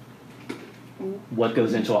perfume. What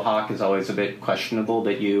goes into a Hock is always a bit questionable,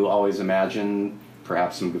 but you always imagine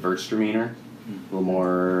perhaps some Gewürztraminer, a little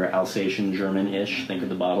more Alsatian German-ish, think of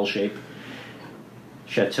the bottle shape.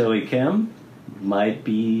 Chateau Yquem might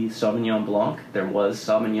be Sauvignon Blanc. There was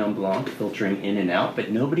Sauvignon Blanc filtering in and out,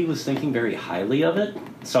 but nobody was thinking very highly of it.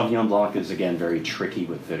 Sauvignon Blanc is, again, very tricky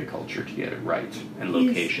with viticulture to get it right and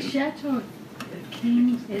location. Chateau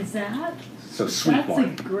Yquem, is that? So sweet wine.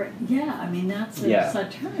 That's a great, I mean, that's a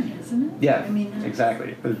Sauterne, isn't it? Yeah, I mean,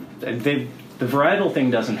 exactly. The varietal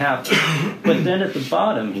thing doesn't happen. But then at the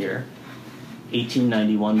bottom here,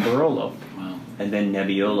 1891 Barolo. Wow. And then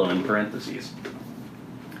Nebbiolo in parentheses.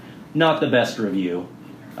 Not the best review.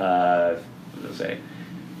 What did I say?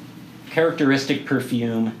 Characteristic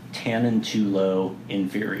perfume, tannin too low,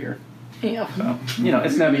 inferior. Yeah. So,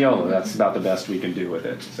 it's Nebbiolo. That's about the best we can do with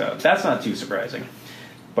it. So that's not too surprising.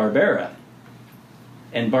 Barbera.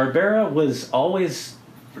 And Barbera was always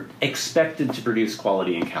expected to produce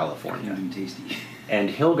quality in California. Tasty. And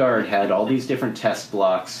Hilgard had all these different test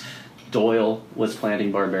blocks. Doyle was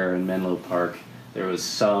planting Barbera in Menlo Park. There was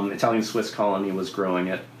some Italian-Swiss colony was growing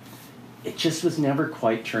it. It just was never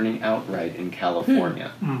quite turning out right in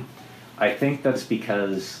California. I think that's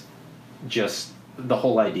because just the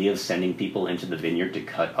whole idea of sending people into the vineyard to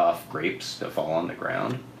cut off grapes to fall on the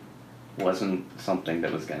ground wasn't something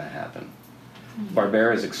that was going to happen.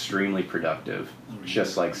 Barbera is extremely productive,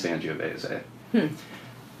 just like Sangiovese.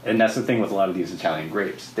 And that's the thing with a lot of these Italian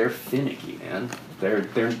grapes. They're finicky, man. Their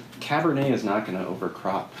Cabernet is not going to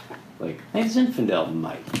overcrop. Like, Zinfandel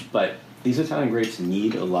might, but these Italian grapes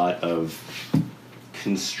need a lot of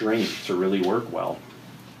constraint to really work well.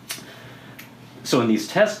 So in these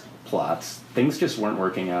test plots, things just weren't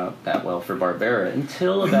working out that well for Barbera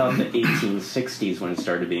until about the 1860s when it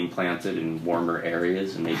started being planted in warmer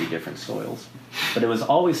areas and maybe different soils. But it was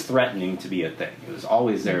always threatening to be a thing. It was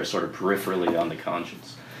always there sort of peripherally on the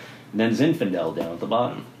conscience. And then Zinfandel down at the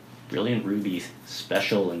bottom. Brilliant ruby,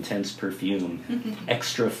 special, intense perfume,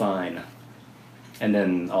 extra fine. And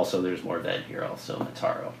then also there's Mourvedre here also,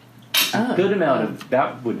 Mataro. A good amount of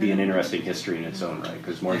that would be an interesting history in its own right,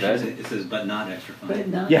 because Mourvedre. It says, but not extra fine. But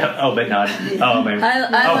not, but not. Oh, maybe.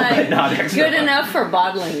 I like but not extra good fine. enough for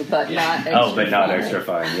bottling, but not extra Oh, but not fine. extra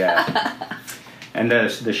fine. Yeah. And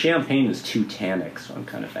the champagne is too tannic, so I'm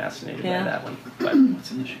kind of fascinated by that one. But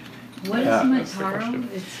What's in the champagne? what is that's the Mataro? question.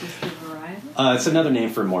 It's just a varietal? it's another name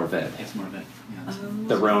for Mourvedre. It's more of it. Yeah, that's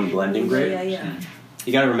The Rhone blending grape. Yeah.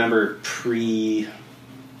 You got to remember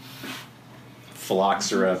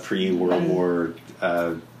phylloxera, pre-World War,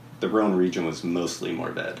 the Rhone region was mostly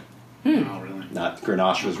Mourvedre. Oh, really? Not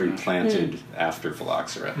Grenache was replanted after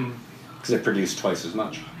phylloxera because it produced twice as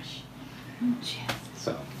much.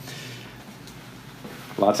 So,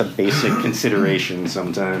 lots of basic considerations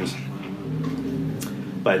sometimes.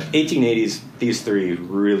 But 1880s, these three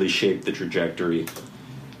really shaped the trajectory.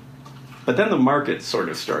 But then the market sort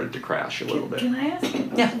of started to crash a little bit. Can I ask,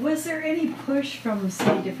 Yeah. was there any push from,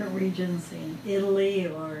 say, different regions in Italy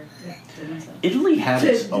or... Italy had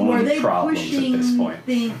its were own they problems at pushing this point.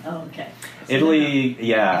 Oh, okay. So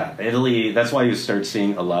Italy, that's why you start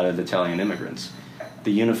seeing a lot of Italian immigrants.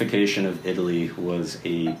 The unification of Italy was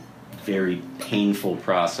a very painful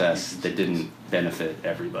process that didn't benefit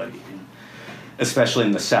everybody, especially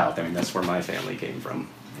in the South. I mean, that's where my family came from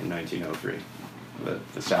in 1903.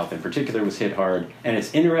 The South in particular was hit hard, and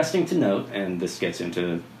it's interesting to note, and this gets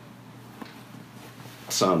into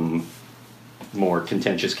some more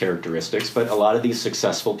contentious characteristics, but a lot of these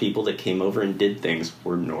successful people that came over and did things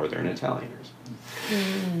were Northern Italians.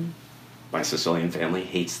 My Sicilian family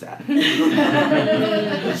hates that.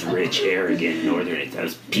 Those rich, arrogant Northern,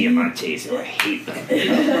 those Piemontese, I hate them.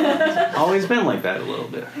 It's always been like that a little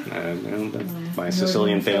bit. My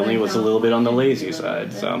Sicilian family was a little bit on the lazy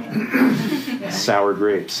side, so sour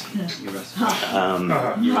grapes.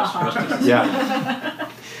 Yeah.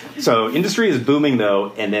 So industry is booming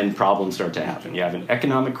though, and then problems start to happen. You have an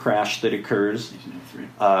economic crash that occurs.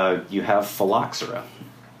 You have phylloxera,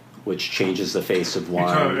 which changes the face of You're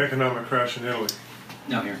talking wine. economic crash in Italy.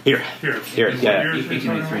 No, here. Here, What yeah. years are you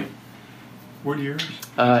talking about? 1893. What years?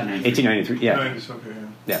 1893. Yeah, 90s, okay, yeah.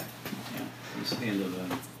 yeah. Yeah, it's the end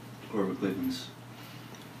of Orville Cleveland's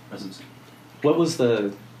presidency. What was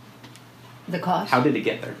the? The cost? How did it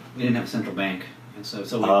get there? We didn't have a central bank. And so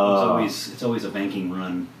it's always a banking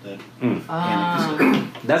run.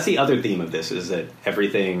 That's the other theme of this, is that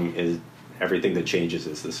everything that changes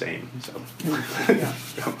is the same. So Fed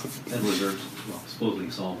Reserve supposedly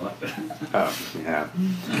solve up. Oh yeah,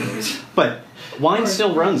 but wine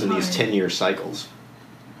still runs in these 10-year cycles.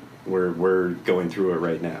 We're going through it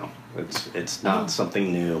right now. It's not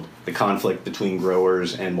something new. The conflict between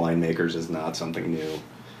growers and winemakers is not something new.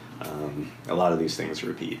 A lot of these things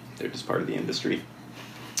repeat. They're just part of the industry.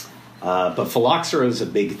 But phylloxera is a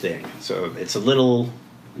big thing. So it's a little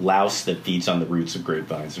louse that feeds on the roots of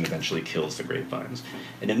grapevines and eventually kills the grapevines.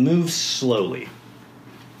 And it moves slowly.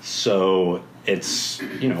 So it's,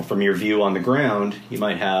 from your view on the ground, you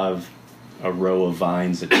might have a row of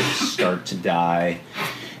vines that just start to die.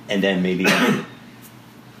 And then maybe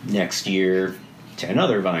next year, 10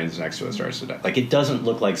 other vines next to it starts to die. Like, it doesn't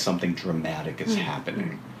look like something dramatic is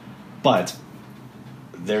happening. But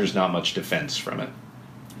there's not much defense from it.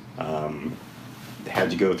 They had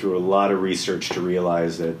to go through a lot of research to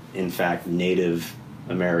realize that, in fact, Native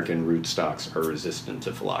American rootstocks are resistant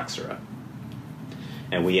to phylloxera.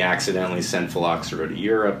 And we accidentally sent phylloxera to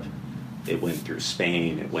Europe. It went through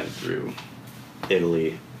Spain. It went through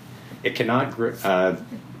Italy. It cannot...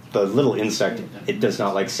 the little insect, it does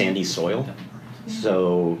not like sandy soil.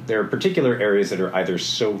 So there are particular areas that are either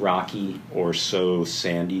so rocky or so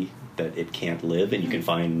sandy that it can't live, and you can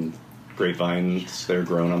find grapevines that are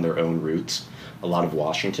grown on their own roots. A lot of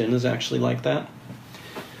Washington is actually like that.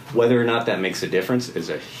 Whether or not that makes a difference is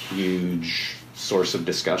a huge source of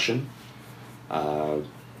discussion. The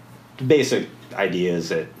basic idea is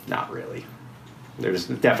that not really. There's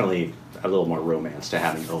definitely a little more romance to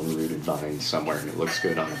having own-rooted vines somewhere, and it looks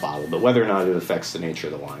good on a bottle. But whether or not it affects the nature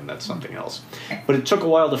of the wine, that's something else. But it took a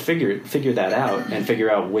while to figure that out and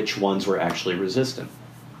figure out which ones were actually resistant.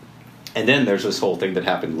 And then there's this whole thing that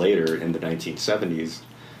happened later in the 1970s,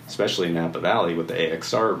 especially in Napa Valley, with the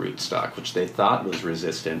AXR rootstock, which they thought was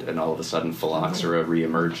resistant, and all of a sudden phylloxera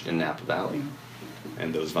reemerged in Napa Valley.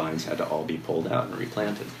 And those vines had to all be pulled out and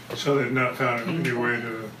replanted. So they've not found any way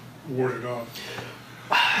to ward it off?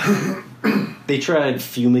 They tried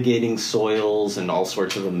fumigating soils and all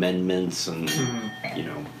sorts of amendments and,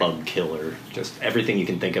 bug killer, just everything you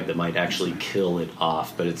can think of that might actually kill it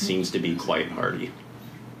off, but it seems to be quite hardy.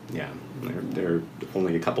 Yeah, there are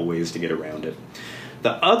only a couple ways to get around it.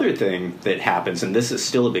 The other thing that happens, and this is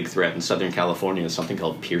still a big threat in Southern California, is something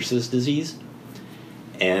called Pierce's disease.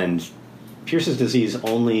 And Pierce's disease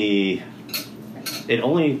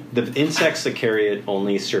the insects that carry it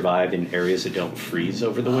only survive in areas that don't freeze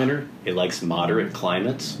over the winter. It likes moderate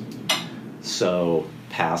climates. So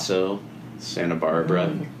Paso, Santa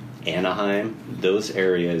Barbara, Anaheim, those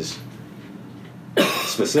areas,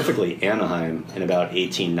 specifically Anaheim, in about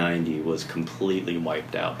 1890 was completely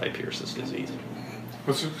wiped out by Pierce's disease.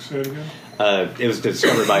 What's it? Say it again. It was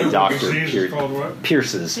discovered by Dr. Called what?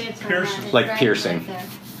 Pierce's. Pierce's. Like piercing.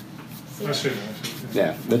 I see that.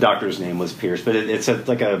 Yeah, the doctor's name was Pierce, but it's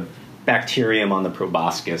like a bacterium on the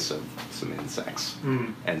proboscis of some insects.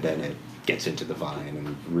 And then it gets into the vine,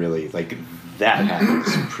 and really, that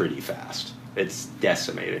happens pretty fast. It's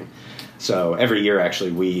decimating. So every year,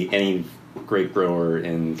 actually, any grape grower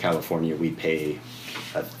in California, we pay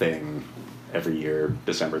a thing every year,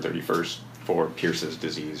 December 31st, for Pierce's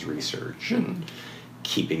disease research and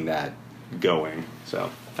keeping that going. So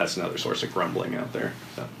that's another source of grumbling out there.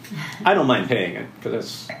 So I don't mind paying it,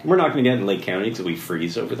 because we're not going to get in Lake County because we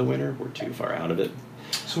freeze over the winter. We're too far out of it.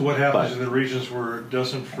 So what happens in the regions where it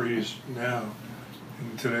doesn't freeze now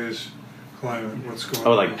in today's climate? What's going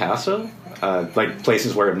on? Oh, like Paso? Like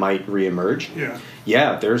places where it might reemerge? Yeah.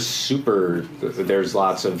 Yeah, there's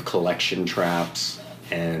lots of collection traps,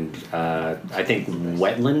 and I think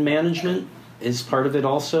wetland management is part of it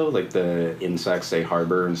also, like the insects they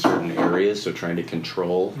harbor in certain areas, so trying to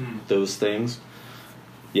control those things.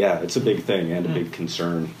 Yeah, it's a big thing and a big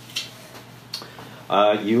concern.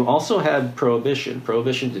 You also had Prohibition.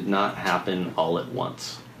 Prohibition did not happen all at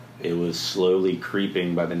once. It was slowly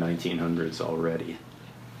creeping by the 1900s already.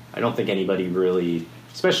 I don't think anybody really,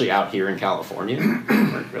 especially out here in California,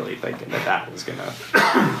 weren't really thinking that was going to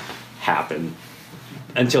happen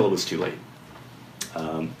until it was too late.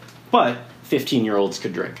 But 15-year-olds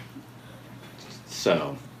could drink.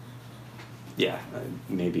 So, yeah,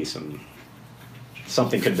 maybe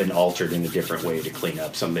something could have been altered in a different way to clean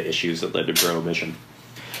up some of the issues that led to Prohibition.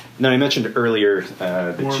 Now, I mentioned earlier more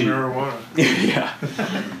marijuana. Yeah,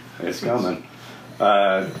 it's coming.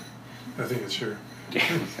 I think it's here. I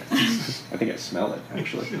think I smell it,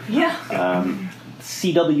 actually. Yeah.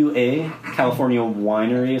 CWA, California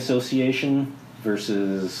Winery Association,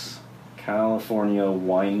 versus California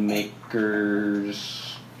winemakers,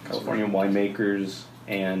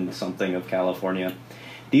 and something of California.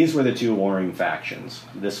 These were the two warring factions.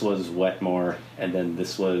 This was Wetmore, and then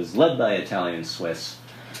this was led by Italian Swiss.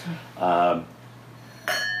 And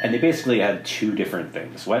they basically had two different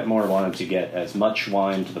things. Wetmore wanted to get as much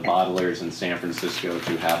wine to the bottlers in San Francisco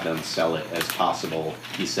to have them sell it as possible.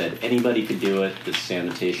 He said, anybody could do it. This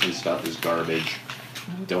sanitation stuff is garbage.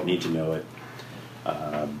 Don't need to know it.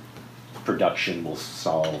 Production will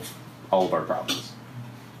solve all of our problems.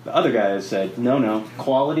 The other guys said, no,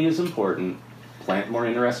 quality is important. Plant more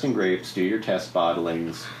interesting grapes, do your test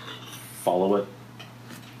bottlings, follow what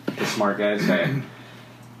the smart guys say.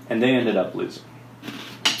 And they ended up losing.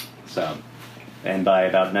 So, and by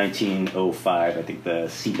about 1905, I think the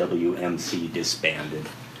CWMC disbanded.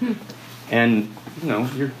 And,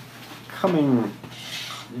 you've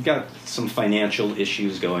got some financial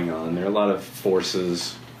issues going on. There are a lot of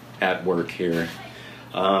forces at work here.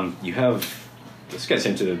 This gets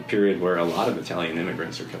into the period where a lot of Italian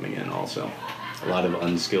immigrants are coming in also. A lot of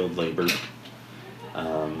unskilled labor,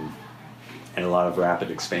 and a lot of rapid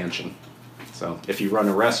expansion. So if you run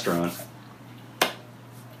a restaurant,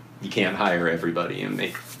 you can't hire everybody and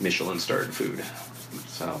make Michelin-starred food.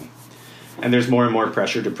 So, and there's more and more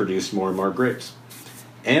pressure to produce more and more grapes.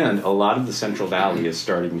 And a lot of the Central Valley is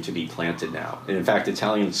starting to be planted now. And in fact,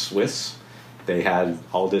 Italian Swiss, they had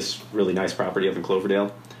all this really nice property up in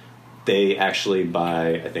Cloverdale. They actually,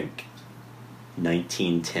 by, I think,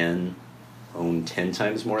 1910, owned 10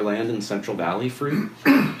 times more land in Central Valley fruit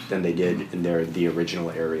than they did in the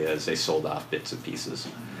original area as they sold off bits and pieces.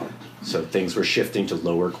 So things were shifting to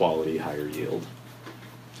lower quality, higher yield.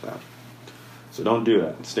 So don't do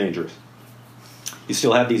that. It's dangerous. You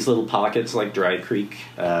still have these little pockets like Dry Creek,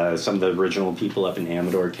 some of the original people up in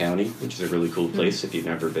Amador County, which is a really cool place if you've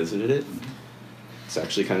never visited it. It's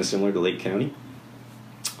actually kind of similar to Lake County.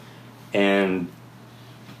 And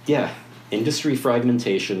yeah, industry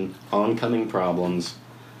fragmentation, oncoming problems.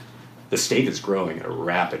 The state is growing at a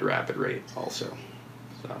rapid rate also.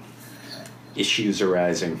 So issues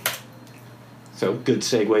arising. So good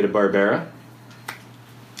segue to Barbera.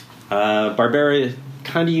 Barbera,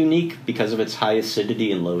 kind of unique because of its high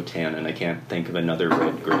acidity and low tannin. I can't think of another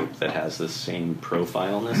red grape that has the same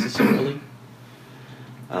profile necessarily.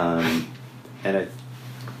 And I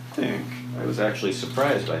think I was actually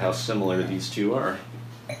surprised by how similar these two are.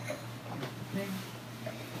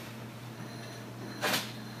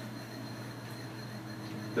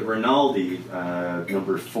 The Rinaldi,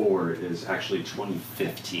 number 4, is actually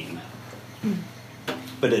 2015.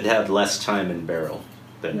 But it had less time in barrel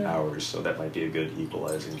than ours, so that might be a good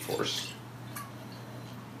equalizing force.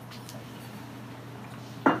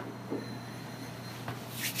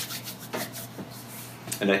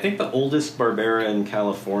 And I think the oldest Barbera in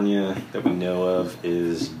California that we know of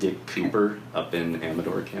is Dick Cooper up in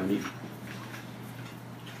Amador County.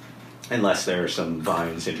 Unless there are some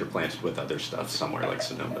vines interplanted with other stuff somewhere like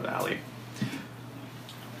Sonoma Valley.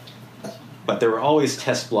 But there were always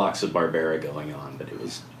test blocks of Barbera going on, but it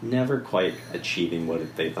was never quite achieving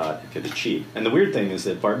what they thought it could achieve. And the weird thing is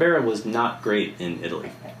that Barbera was not great in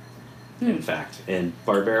Italy, in fact. And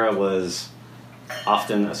Barbera was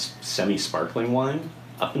often a semi-sparkling wine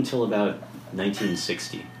up until about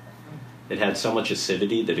 1960. It had so much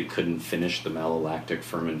acidity that it couldn't finish the malolactic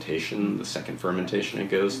fermentation, the second fermentation it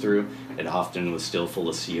goes through. It often was still full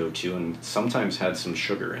of CO2 and sometimes had some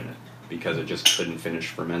sugar in it because it just couldn't finish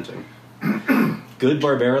fermenting. Good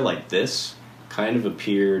Barbera like this kind of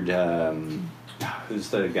appeared, who's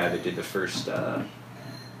the guy that did the first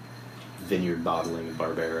vineyard bottling of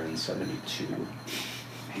Barbera in 72?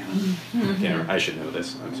 I should know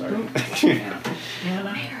this, I'm sorry.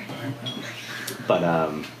 But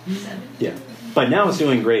yeah, but now it's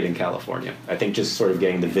doing great in California. I think just sort of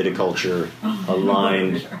getting the viticulture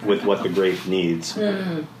aligned with what the grape needs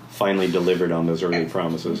finally delivered on those early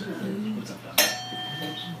promises.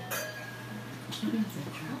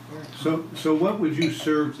 So what would you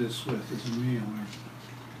serve this with as a meal?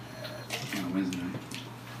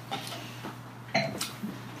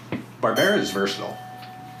 Barbera is versatile.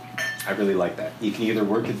 I really like that. You can either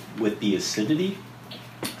work it with the acidity,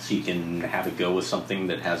 so you can have it go with something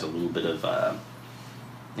that has a little bit of,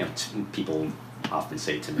 people often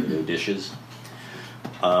say tomato dishes.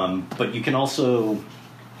 But you can also,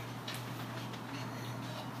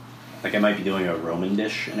 like I might be doing a Roman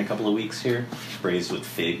dish in a couple of weeks here, braised with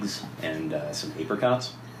figs and some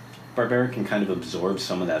apricots. Barbera can kind of absorb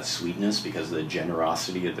some of that sweetness because of the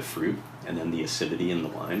generosity of the fruit and then the acidity in the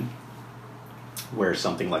wine, where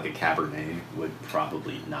something like a Cabernet would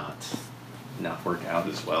probably not work out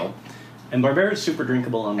as well. And Barbera is super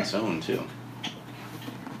drinkable on its own, too.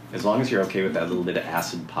 As long as you're okay with that little bit of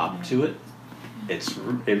acid pop to it,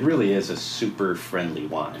 it really is a super friendly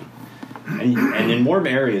wine. And in warm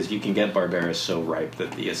areas, you can get Barbera so ripe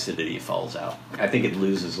that the acidity falls out. I think it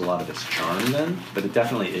loses a lot of its charm then, but it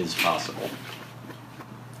definitely is possible.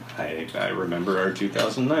 I remember our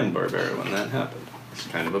 2009 Barbera when that happened. It's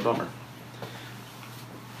kind of a bummer.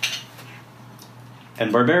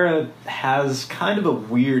 And Barbera has kind of a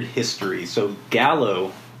weird history. So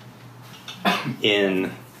Gallo,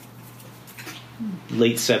 in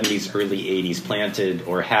late 70s, early 80s, planted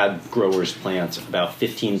or had growers plant about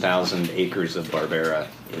 15,000 acres of Barbera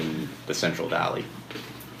in the Central Valley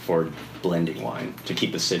for blending wine, to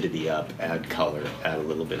keep acidity up, add color, add a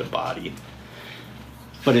little bit of body.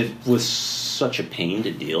 But it was such a pain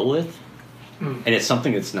to deal with. And it's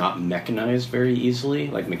something that's not mechanized very easily,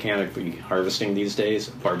 like mechanically harvesting these days.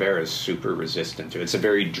 Barbera is super resistant to it. It's a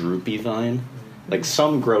very droopy vine. Like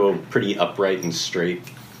some grow pretty upright and straight.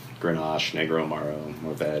 Grenache, Negro Amaro,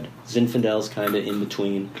 Mourvèdre. Zinfandel's kind of in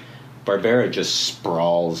between. Barbera just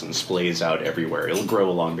sprawls and splays out everywhere. It'll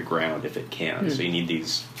grow along the ground if it can. So you need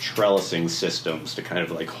these trellising systems to kind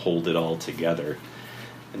of like hold it all together.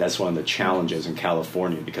 And that's one of the challenges in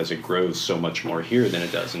California, because it grows so much more here than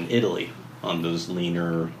it does in Italy, on those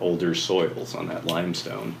leaner, older soils, on that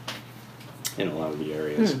limestone in a lot of the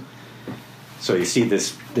areas. So you see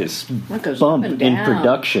this bump in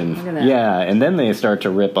production. Yeah, and then they start to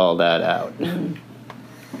rip all that out.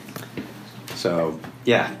 So,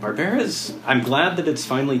 yeah, Barbera's, I'm glad that it's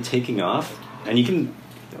finally taking off. And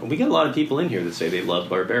we get a lot of people in here that say they love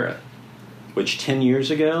Barbera, which 10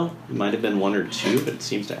 years ago might have been one or two, but it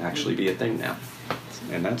seems to actually be a thing now.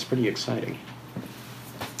 And that's pretty exciting.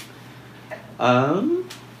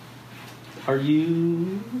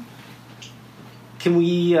 Can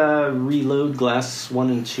we reload glass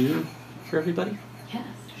 1 and 2 for everybody? Yes,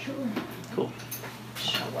 sure. Cool.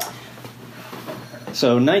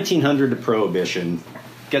 So 1900 to Prohibition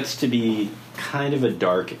gets to be kind of a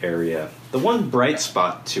dark area. The one bright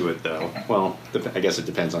spot to it, though, well, I guess it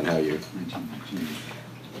depends on how you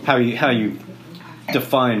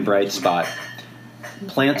define bright spot.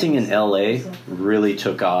 Planting in LA really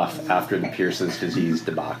took off after the Pierce's disease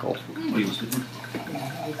debacle.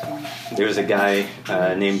 There was a guy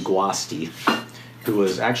named Guasti who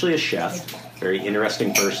was actually a chef, very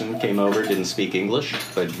interesting person, came over, didn't speak English,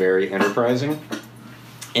 but very enterprising.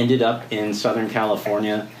 Ended up in Southern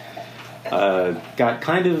California, got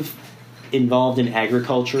kind of involved in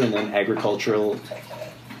agriculture and then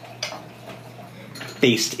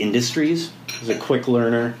agricultural-based industries. He was a quick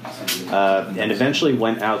learner, and eventually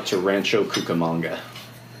went out to Rancho Cucamonga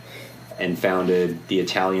and founded the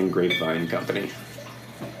Italian Grapevine Company,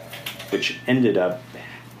 which ended up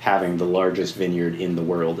having the largest vineyard in the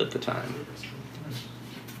world at the time.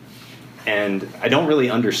 And I don't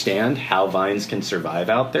really understand how vines can survive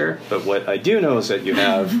out there, but what I do know is that you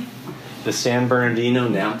have the San Bernardino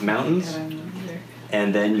Mountains,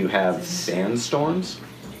 and then you have sandstorms,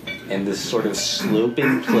 and this sort of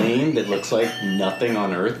sloping plain that looks like nothing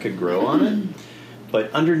on earth could grow on it.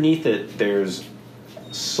 But underneath it, there's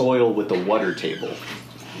soil with a water table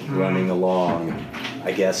running along.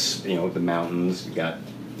 I guess, the mountains, you got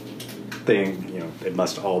it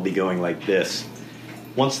must all be going like this.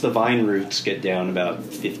 Once the vine roots get down about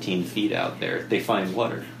 15 feet out there, they find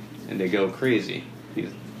water, and they go crazy.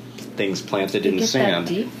 These things planted in sand.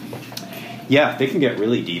 That deep? Yeah, they can get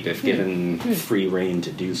really deep if given free rein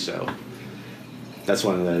to do so. That's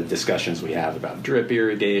one of the discussions we have about drip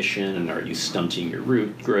irrigation, and are you stunting your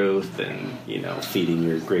root growth, and feeding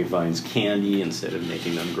your grapevines candy instead of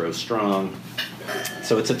making them grow strong.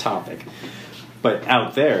 So it's a topic. But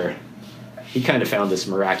out there, he kind of found this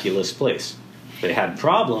miraculous place. They had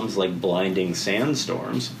problems like blinding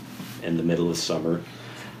sandstorms in the middle of summer.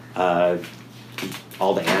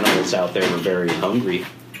 All the animals out there were very hungry,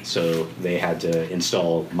 so they had to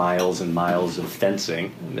install miles and miles of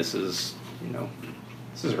fencing. And this is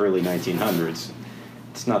early 1900s.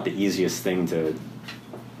 It's not the easiest thing to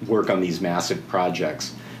work on these massive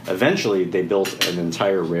projects. Eventually, they built an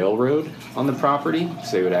entire railroad on the property,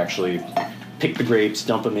 so they would actually pick the grapes,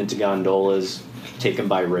 dump them into gondolas, take them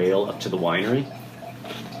by rail up to the winery,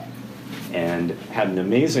 and had an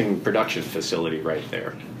amazing production facility right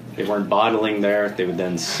there. They weren't bottling there. They would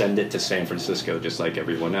then send it to San Francisco just like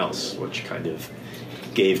everyone else, which kind of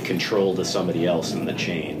gave control to somebody else in the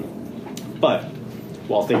chain. But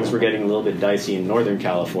while things were getting a little bit dicey in Northern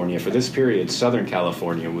California, for this period, Southern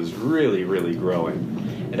California was really, really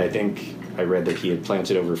growing. And I think I read that he had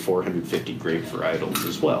planted over 450 grape varietals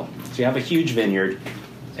as well. So you have a huge vineyard,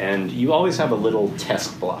 and you always have a little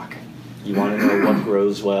test block. You want to know what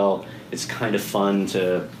grows well. It's kind of fun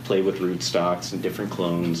to play with rootstocks and different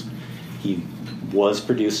clones. He was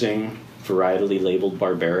producing varietally labeled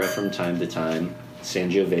Barbera from time to time,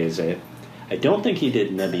 Sangiovese. I don't think he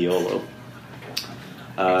did Nebbiolo.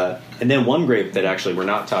 And then one grape that actually we're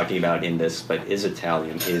not talking about in this, but is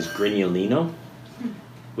Italian, is Grignolino,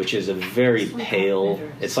 which is a very pale,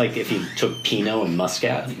 it's like if you took Pinot and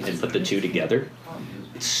Muscat and put the two together.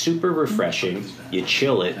 It's super refreshing. You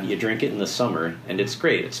chill it, you drink it in the summer, and it's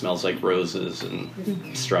great. It smells like roses and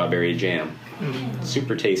strawberry jam.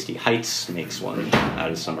 Super tasty. Heights makes one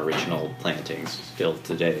out of some original plantings still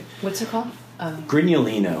today. What's it called?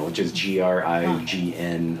 Grignolino, which is Grignolo.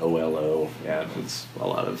 Yeah, it's a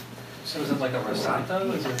lot of... So is it like a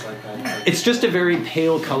rosato? Is it like a... It's just a very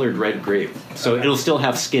pale colored red grape. So it'll still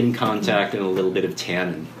have skin contact and a little bit of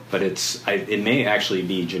tannin. But it may actually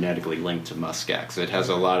be genetically linked to Muscat, because it has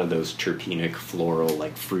a lot of those terpenic, floral,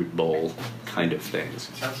 like fruit bowl kind of things.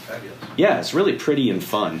 It sounds fabulous. Yeah, it's really pretty and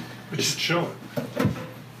fun. You should show it.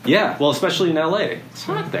 Yeah, well, especially in LA. It's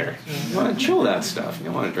hot there. You want to chill that stuff. You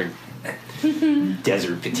don't want to drink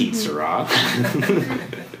desert petite Syrah.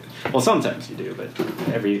 Well, sometimes you do, but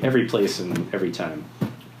every place and every time.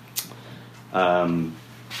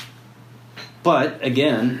 But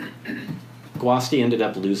again, Guasti ended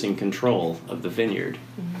up losing control of the vineyard,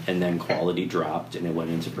 and then quality dropped, and it went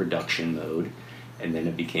into production mode, and then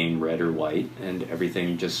it became red or white, and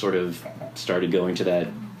everything just sort of started going to that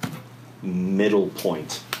middle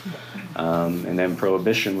point. And then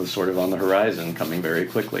Prohibition was sort of on the horizon, coming very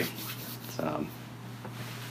quickly. So